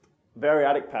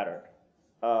 Variadic pattern.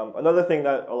 Another thing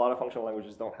that a lot of functional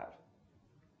languages don't have.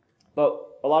 But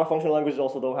a lot of functional languages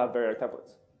also don't have variadic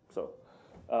templates. So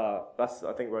that's,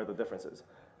 I think, where the difference is.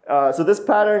 So this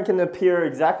pattern can appear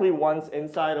exactly once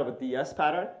inside of a DS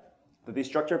pattern, the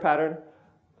destructure pattern.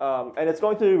 And it's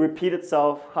going to repeat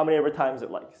itself how many ever times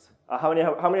it likes, how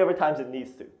many ever times it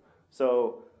needs to.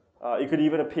 So it could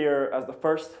even appear as the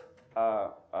first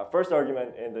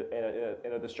argument in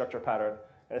a destructure pattern,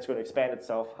 and it's going to expand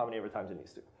itself how many ever times it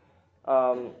needs to.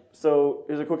 So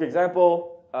here's a quick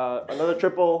example, another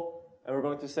triple, and we're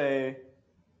going to say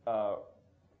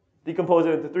decompose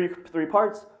it into three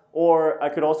parts, or I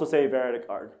could also say variadic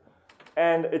arg.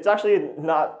 And it's actually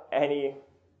not any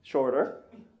shorter,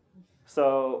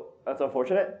 so that's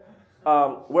unfortunate.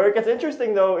 Where it gets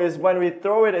interesting, though, is when we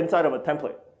throw it inside of a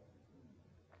template.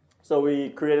 So we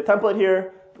create a template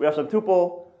here, we have some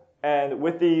tuple, and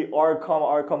with the arg,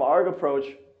 arg approach,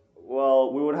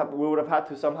 well, we would have had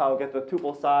to somehow get the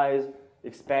tuple size,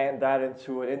 expand that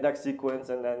into an index sequence,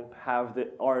 and then have the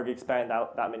arg expand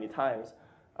out that many times.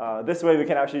 This way, we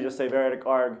can actually just say variadic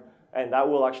arg, and that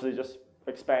will actually just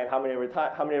expand how many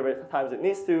times it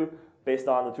needs to, based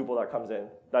on the tuple that comes in,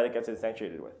 that it gets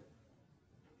instantiated with.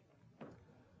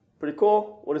 Pretty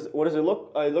cool. What does it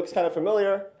look? It looks kind of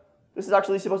familiar. This is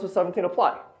actually C++ 17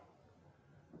 apply.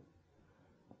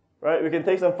 Right? We can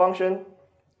take some function,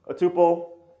 a tuple,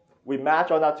 we match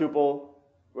on that tuple,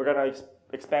 we're going to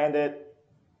expand it,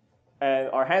 and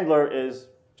our handler is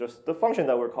just the function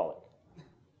that we're calling.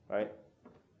 Right?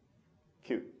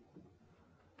 Cute.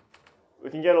 We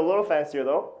can get a little fancier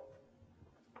though.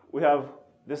 We have,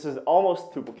 this is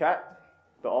almost tuple cat.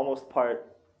 The almost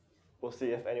part, we'll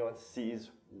see if anyone sees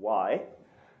why.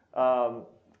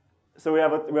 So we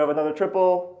have another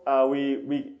triple.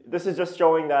 This is just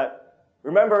showing that,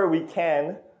 remember, we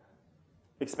can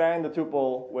expand the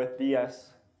tuple with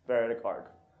ds variadic arg.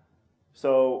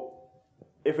 So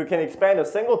if we can expand a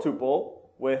single tuple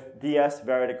with ds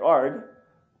variadic arg,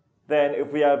 then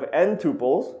if we have n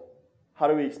tuples, how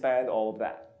do we expand all of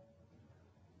that?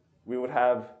 We would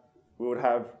have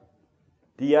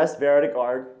ds variadic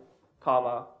arg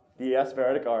comma, ds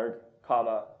variadic arg,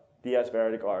 comma, ds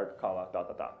variadic arg, comma, dot,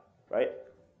 dot, dot, right?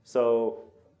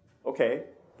 So, okay,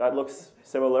 that looks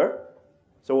similar.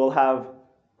 So we'll have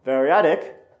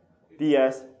variadic,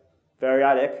 ds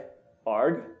variadic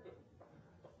arg.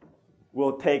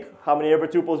 We'll take how many ever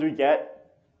tuples we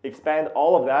get, expand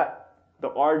all of that. The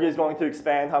arg is going to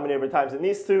expand how many ever times it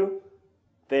needs to.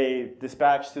 They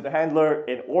dispatch to the handler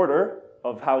in order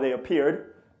of how they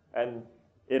appeared. And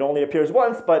it only appears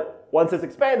once, but once it's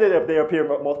expanded, if they appear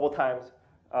multiple times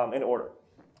in order.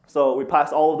 So we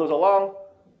pass all of those along,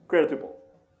 create a tuple.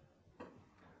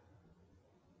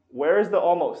 Where is the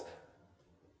almost?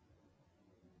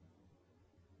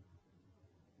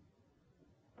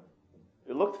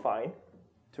 It looked fine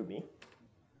to me.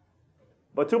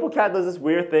 But tuplecat does this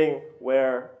weird thing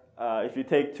where if you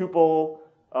take tuple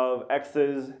of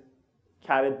x's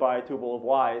catted by tuple of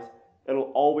y's,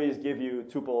 it'll always give you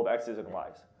tuple of x's and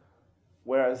y's.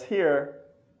 Whereas here,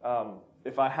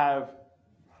 if I have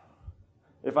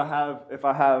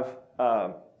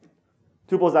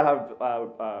tuples that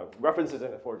have references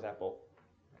in it, for example,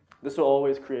 this will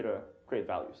always create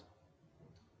values.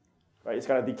 Right? It's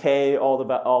going to decay all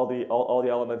the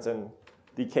elements and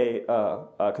decay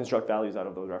construct values out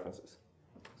of those references.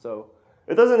 So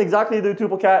it doesn't exactly do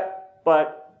tuplecat,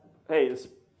 but hey, it's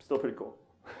still pretty cool.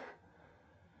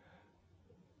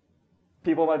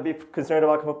 People might be concerned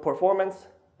about performance.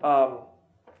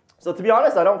 So to be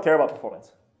honest, I don't care about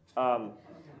performance.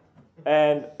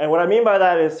 And what I mean by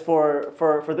that is for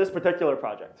this particular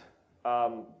project.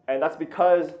 And that's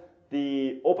because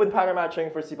the open pattern matching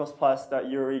for C++ that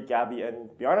Yuri, Gabby, and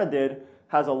Bjarne did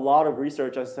has a lot of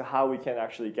research as to how we can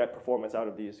actually get performance out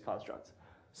of these constructs.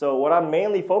 So what I'm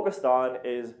mainly focused on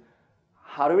is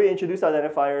how do we introduce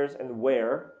identifiers and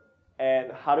where,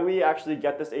 and how do we actually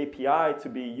get this API to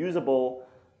be usable?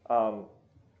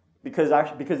 Because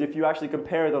if you actually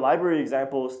compare the library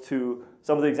examples to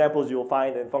some of the examples you'll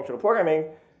find in functional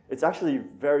programming, it's actually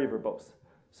very verbose.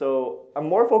 So I'm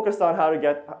more focused on how to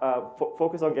get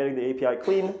focus on getting the API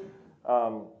clean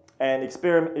and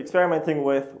experimenting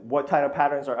with what kind of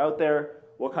patterns are out there,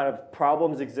 what kind of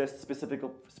problems exist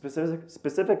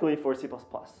specifically for C++.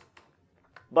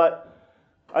 But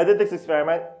I did this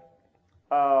experiment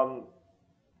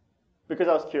because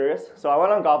I was curious. So I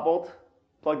went on Godbolt,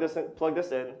 plugged this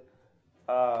in.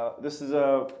 This is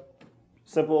a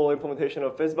simple implementation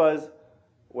of fizzbuzz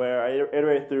where I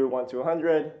iterate through 1 to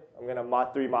 100. I'm going to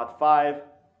mod 3, mod 5,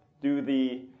 do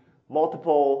the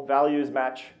multiple values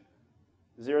match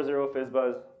 0, 0,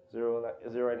 fizzbuzz, 0,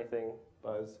 0, anything,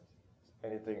 buzz,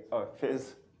 anything, oh,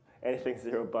 fizz, anything,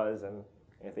 0, buzz, and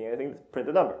anything, print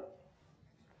the number.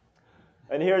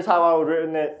 And here's how I would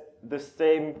written it, the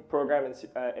same program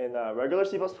in regular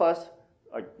C++,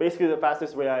 like basically the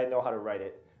fastest way I know how to write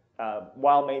it,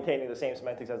 while maintaining the same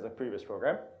semantics as the previous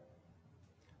program.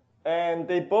 And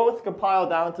they both compile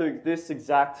down to this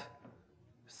exact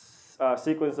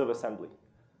sequence of assembly.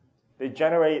 They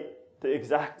generate the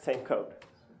exact same code.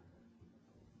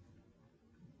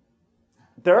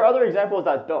 There are other examples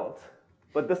that don't,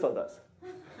 but this one does.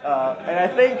 And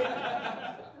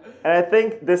I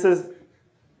think this is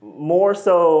more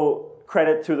so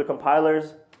credit to the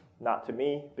compilers, not to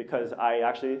me, because I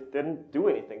actually didn't do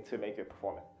anything to make it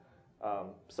performant.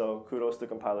 So kudos to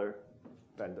compiler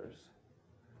vendors.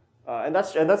 And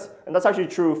that's actually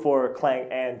true for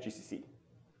Clang and GCC.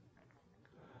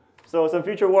 So some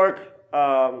future work.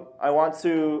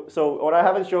 So what I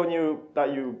haven't shown you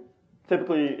that you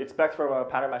typically expect from a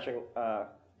pattern matching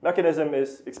mechanism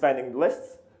is expanding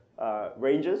lists,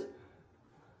 ranges.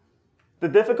 The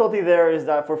difficulty there is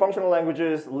that for functional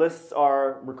languages, lists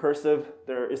are recursive.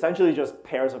 They're essentially just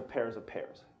pairs of pairs of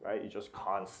pairs, right? You just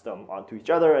const them onto each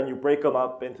other and you break them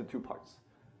up into 2 parts.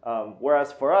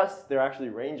 Whereas for us, they're actually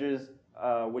ranges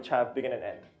which have begin and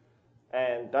end.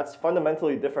 And that's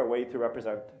fundamentally a different way to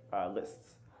represent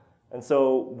lists. And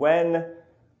so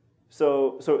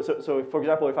for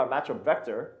example, if I match a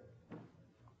vector,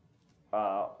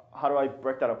 how do I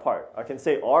break that apart? I can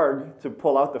say arg to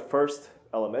pull out the first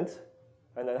element,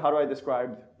 and then how do I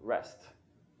describe rest?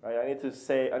 Right? I need to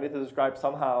describe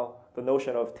somehow the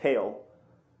notion of tail.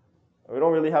 We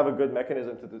don't really have a good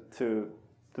mechanism to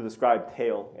describe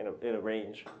tail in a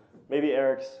range. Maybe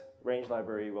Eric's range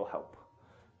library will help.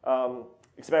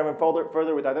 Experiment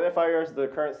further with identifiers. The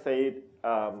current state,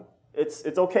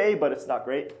 it's okay, but it's not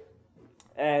great.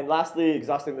 And lastly,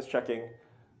 exhausting checking.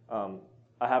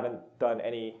 I haven't done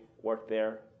any work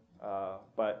there,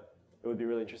 but it would be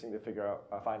really interesting to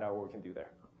find out what we can do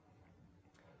there.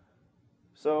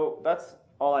 So that's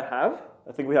all I have.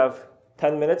 I think we have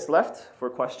 10 minutes left for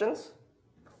questions.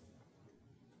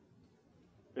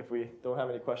 If if we don't have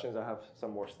any questions, I have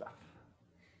some more stuff.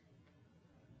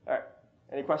 All right,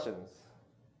 any questions?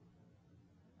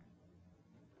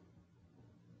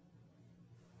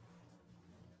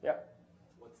 Yeah.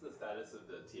 What's the status of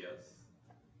the TS?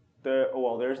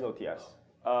 Well, there is no TS.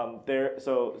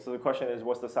 So the question is,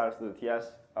 what's the status of the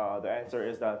TS? The answer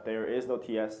is that there is no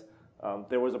TS.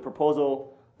 There was a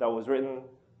proposal that was written,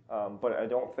 but I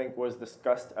don't think was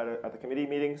discussed at the committee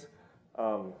meetings.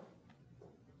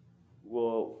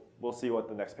 We'll see what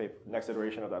the next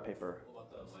iteration of that paper. What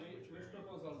about the language Which variant?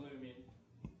 proposal do you mean?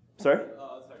 Sorry?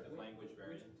 Sorry, the language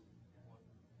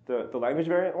variant. The language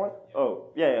variant one?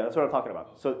 Oh, yeah, that's what I'm talking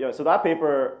about. So yeah, so that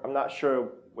paper, I'm not sure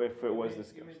if it was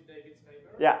discussed. You mean David's paper?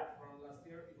 Yeah. From last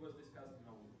year, it was discussed in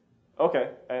OU.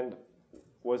 Okay, and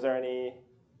was there any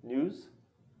news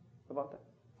about that?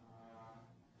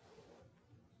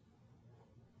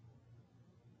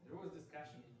 There was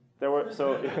discussion. There were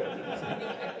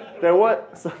there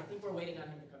was so. I think we're waiting on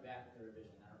him to come back with the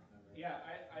revision. I don't remember. Yeah,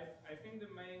 I think the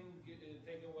main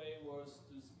takeaway was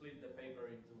to split the paper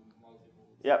into multiple.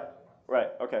 Yep. Right.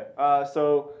 Okay.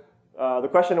 So the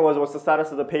question was, what's the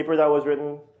status of the paper that was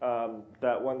written?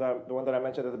 The one that I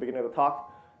mentioned at the beginning of the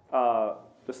talk.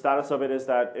 The status of it is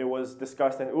that it was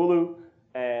discussed in Ulu,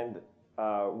 and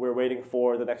we're waiting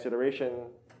for the next iteration,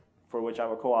 for which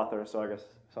I'm a co-author. So I guess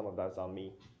some of that's on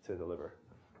me to deliver.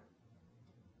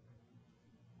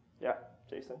 Yeah,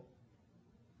 Jason.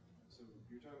 So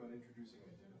you're talking about introducing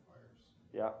identifiers.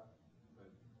 Yeah.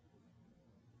 But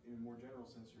in a more general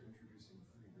sense, you're introducing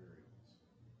free variables,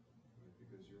 right?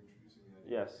 Because you're introducing the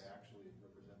idea Yes. that they actually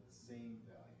represent the same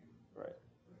value, Right.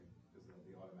 right? Because of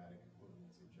the automatic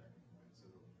equivalency checking, right? So,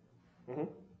 Mm-hmm.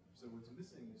 so what's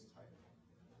missing is type,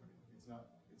 right?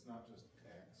 It's not just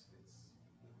X.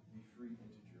 It's the free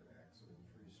integer X or the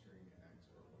free string X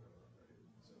or whatever, right?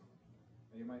 So,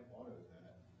 and you might auto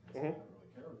that. So Mhm. I don't really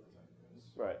care what the type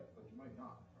is. Right. But you might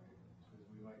not, right? Because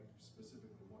we might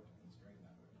specifically want to constrain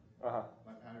that way.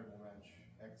 My pattern will match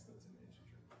X that's an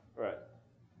integer. Right.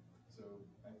 So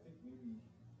I think maybe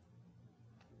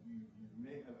you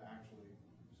may have actually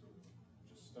sort of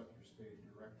just stuck your spade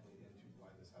directly into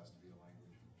why this has to be a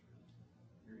language feature.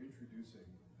 You're introducing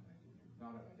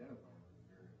not an identifier, but a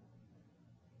variable.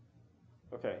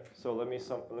 Okay, so let me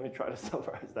try to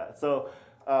summarize that. So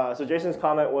Jason's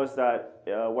comment was that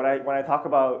when I talk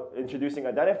about introducing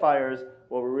identifiers,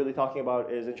 what we're really talking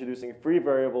about is introducing free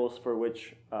variables for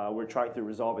which we're trying to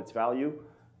resolve its value,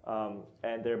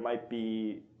 and there might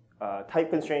be type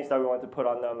constraints that we want to put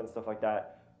on them and stuff like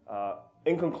that.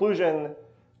 In conclusion,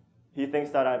 he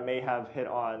thinks that I may have hit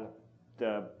on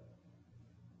the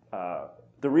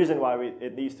reason why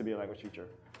it needs to be a language feature.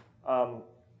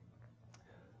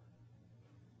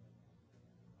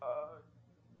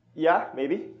 Yeah,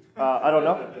 maybe. I don't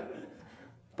know.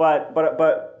 But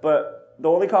the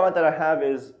only comment that I have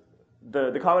is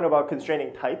the comment about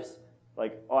constraining types.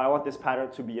 Like, oh, I want this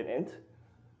pattern to be an int.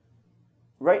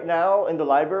 Right now in the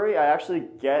library, I actually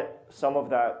get some of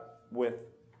that with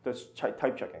this type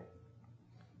checking.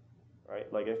 Right?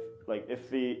 Like if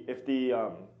the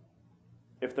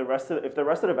rest of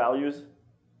the values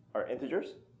are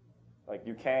integers, like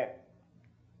you can't.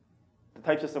 The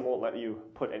type system won't let you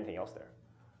put anything else there.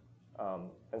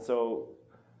 And so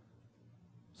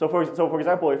for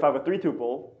example, if I have a 3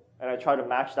 tuple and I try to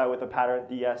match that with a pattern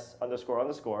ds underscore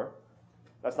underscore,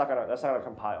 that's not gonna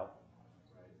compile.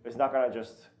 It's not gonna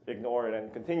just ignore it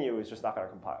and continue. It's just not gonna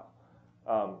compile.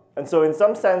 And so in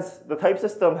some sense, the type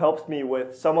system helps me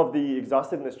with some of the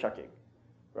exhaustiveness checking,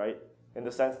 right? In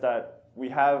the sense that we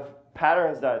have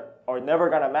patterns that are never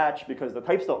gonna match because the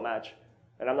types don't match,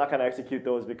 and I'm not gonna execute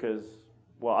those because,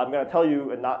 well, I'm gonna tell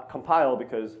you and not compile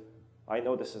because I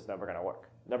know this is never gonna work,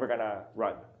 never gonna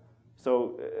run.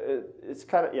 So it's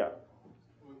kind of, yeah,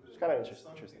 it's kind of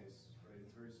interesting. Case, right,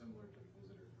 it's very similar to the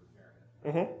visitor for parent.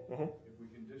 If we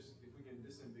can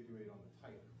disambiguate on the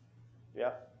type,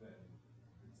 yeah, then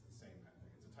it's the same kind of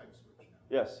thing. It's a type switch now.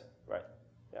 Yes, right,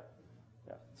 yeah.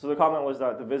 So the comment was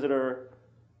that the visitor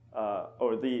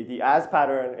or the as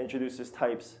pattern introduces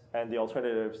types and the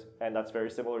alternatives, and that's very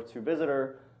similar to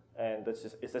visitor, and it's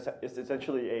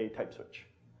essentially a type switch.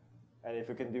 And if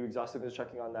we can do exhaustiveness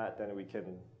checking on that, then we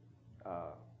can,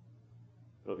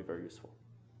 it'll be very useful.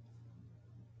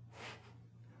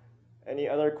 Any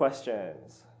other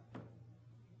questions?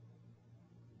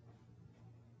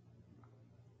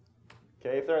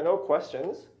 Okay, if there are no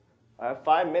questions, I have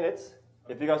 5 minutes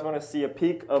if you guys want to see a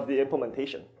peek of the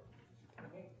implementation.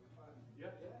 Yeah.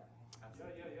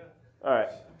 All right.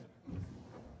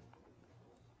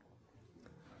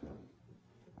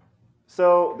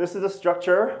 So this is the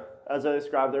structure as I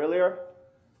described earlier.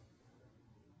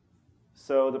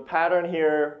 So the pattern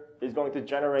here is going to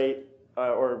generate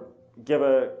or give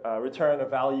return a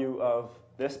value of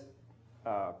this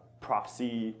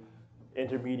proxy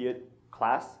intermediate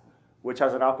class, which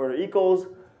has an operator equals,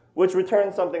 which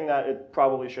returns something that it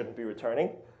probably shouldn't be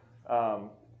returning.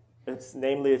 It's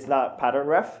not pattern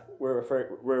ref. We're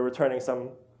returning some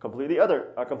completely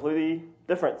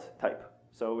different type.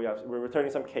 So we're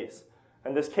returning some case,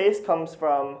 and this case comes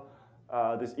from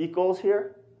this equals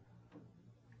here.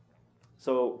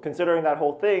 So considering that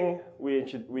whole thing, we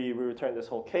return this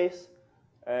whole case,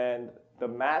 and the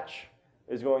match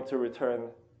is going to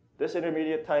return this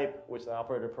intermediate type, which is an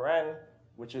operator paren,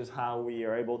 which is how we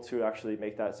are able to actually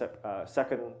make that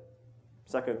second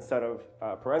set of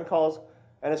paren calls.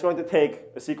 And it's going to take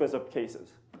a sequence of cases.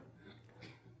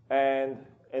 And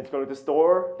it's going to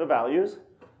store the values.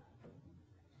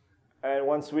 And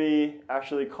once we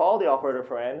actually call the operator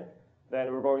paren,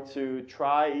 then we're going to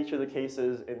try each of the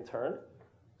cases in turn.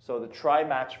 So the try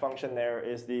match function there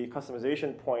is the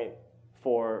customization point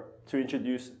to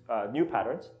introduce new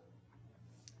patterns.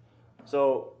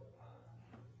 So,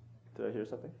 did I hear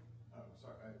something?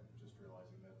 Sorry, I'm just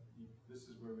realizing that this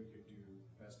is where we could do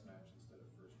best match instead of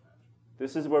first match.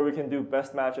 This is where we can do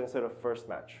best match instead of first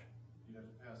match. You have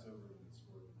to pass over and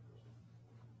score them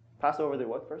first. Pass over the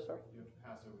what first, sorry? You have to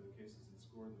pass over the cases and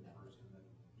score them first and then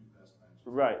do best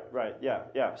match. Right,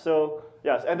 yeah. So,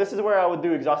 yes, and this is where I would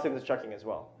do exhaustiveness checking as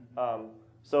well.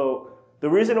 So the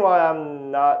reason why I'm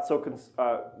not so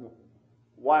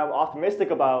why I'm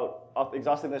optimistic about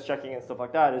exhaustiveness checking and stuff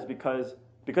like that is because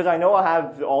I know I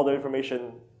have all the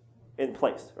information in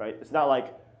place, right? It's not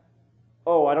like,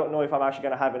 oh, I don't know if I'm actually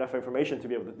going to have enough information to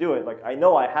be able to do it. Like, I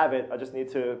know I have it. I just need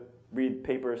to read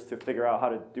papers to figure out how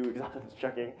to do exhaustiveness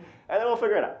checking, and then we'll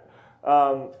figure it out.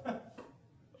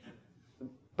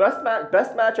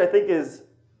 Best match, I think, is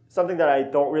something that I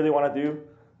don't really want to do.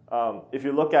 If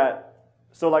you look at,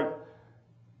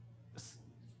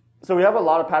 so we have a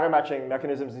lot of pattern matching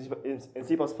mechanisms in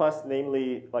C++,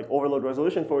 namely like overload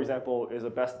resolution, for example, is a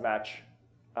best match,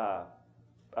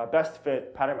 best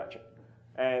fit pattern matching.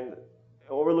 And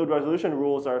overload resolution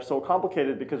rules are so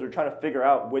complicated because we're trying to figure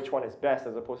out which one is best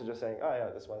as opposed to just saying, oh yeah,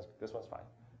 this one's fine,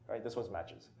 right? This one's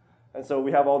matches. And so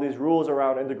we have all these rules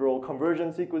around integral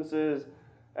conversion sequences,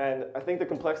 and I think the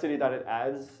complexity that it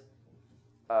adds,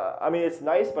 I mean, it's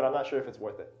nice, but I'm not sure if it's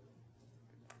worth it.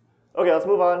 Okay, let's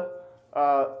move on.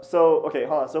 Okay,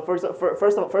 hold on. So first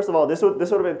of all, this would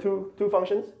have been two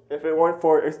functions if it weren't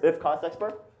for if const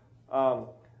expr.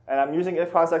 And I'm using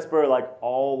if const expr like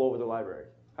all over the library.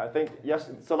 I think yes.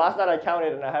 So last night I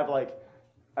counted, and I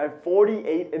have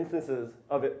 48 instances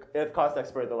of if const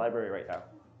expr in the library right now,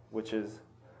 which is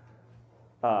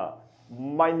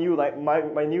my new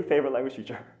favorite language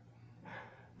feature.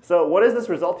 So what is this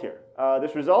result here?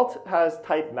 This result has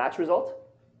type match result.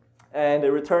 And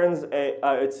it returns it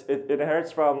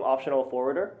inherits from optional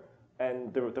forwarder,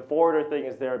 and the forwarder thing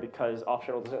is there because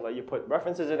optional doesn't let you put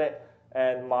references in it.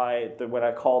 And when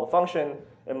I call the function,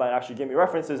 it might actually give me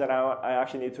references, and I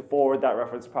actually need to forward that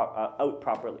reference out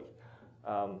properly.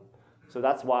 So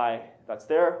that's why that's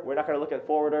there. We're not going to look at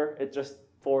forwarder. It just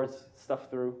forwards stuff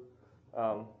through.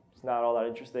 It's not all that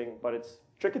interesting, but it's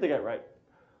tricky to get right.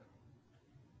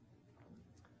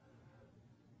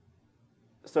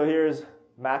 So here's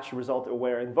match result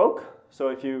aware invoke. So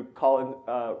if you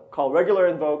call regular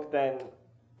invoke, then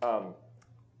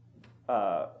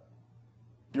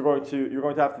you're going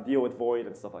to have to deal with void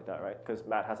and stuff like that, right? Because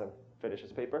Matt hasn't finished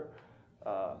his paper.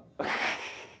 The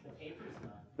paper's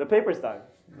done. The paper's done.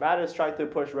 Matt is trying to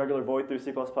push regular void through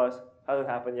C++. Hasn't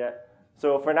happened yet.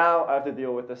 So for now, I have to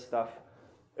deal with this stuff.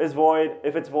 Is void.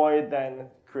 If it's void,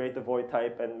 then create the void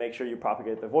type and make sure you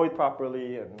propagate the void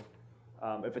properly. And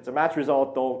if it's a match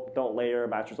result, don't layer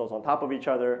match results on top of each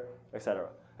other, etc.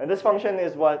 And this function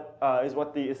is what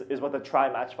the try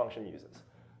match function uses.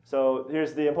 So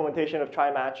here's the implementation of try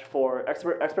match for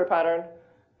expert pattern,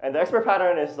 and the expert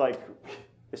pattern is like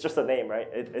it's just a name, right?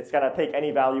 It's gonna take any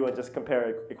value and just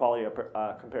compare equality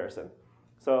comparison.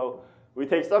 So we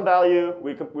take some value,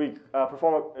 we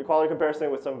perform an equality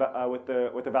comparison with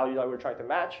the value that we're trying to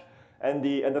match, and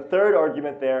the third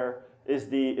argument there is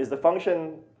the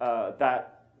function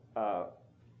that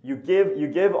you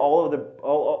give all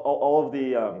of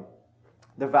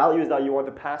the values that you want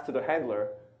to pass to the handler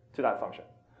to that function.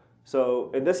 So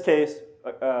in this case,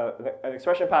 an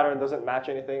expression pattern doesn't match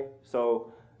anything,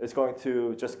 so it's going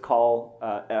to just call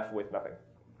f with nothing.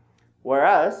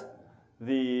 Whereas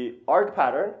the arg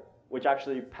pattern, which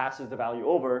actually passes the value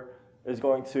over, is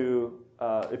going to,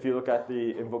 if you look at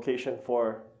the invocation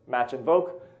for match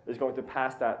invoke, is going to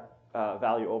pass that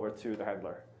value over to the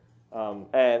handler.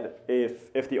 And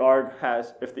if the arg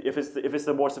has, if it's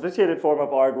the more sophisticated form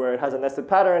of arg where it has a nested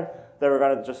pattern, then we're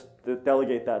going to just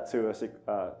delegate that to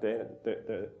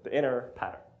the inner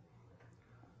pattern.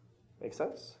 Make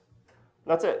sense?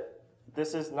 That's it.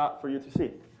 This is not for you to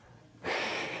see.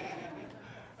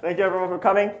 Thank you everyone for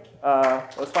coming.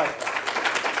 It was fun.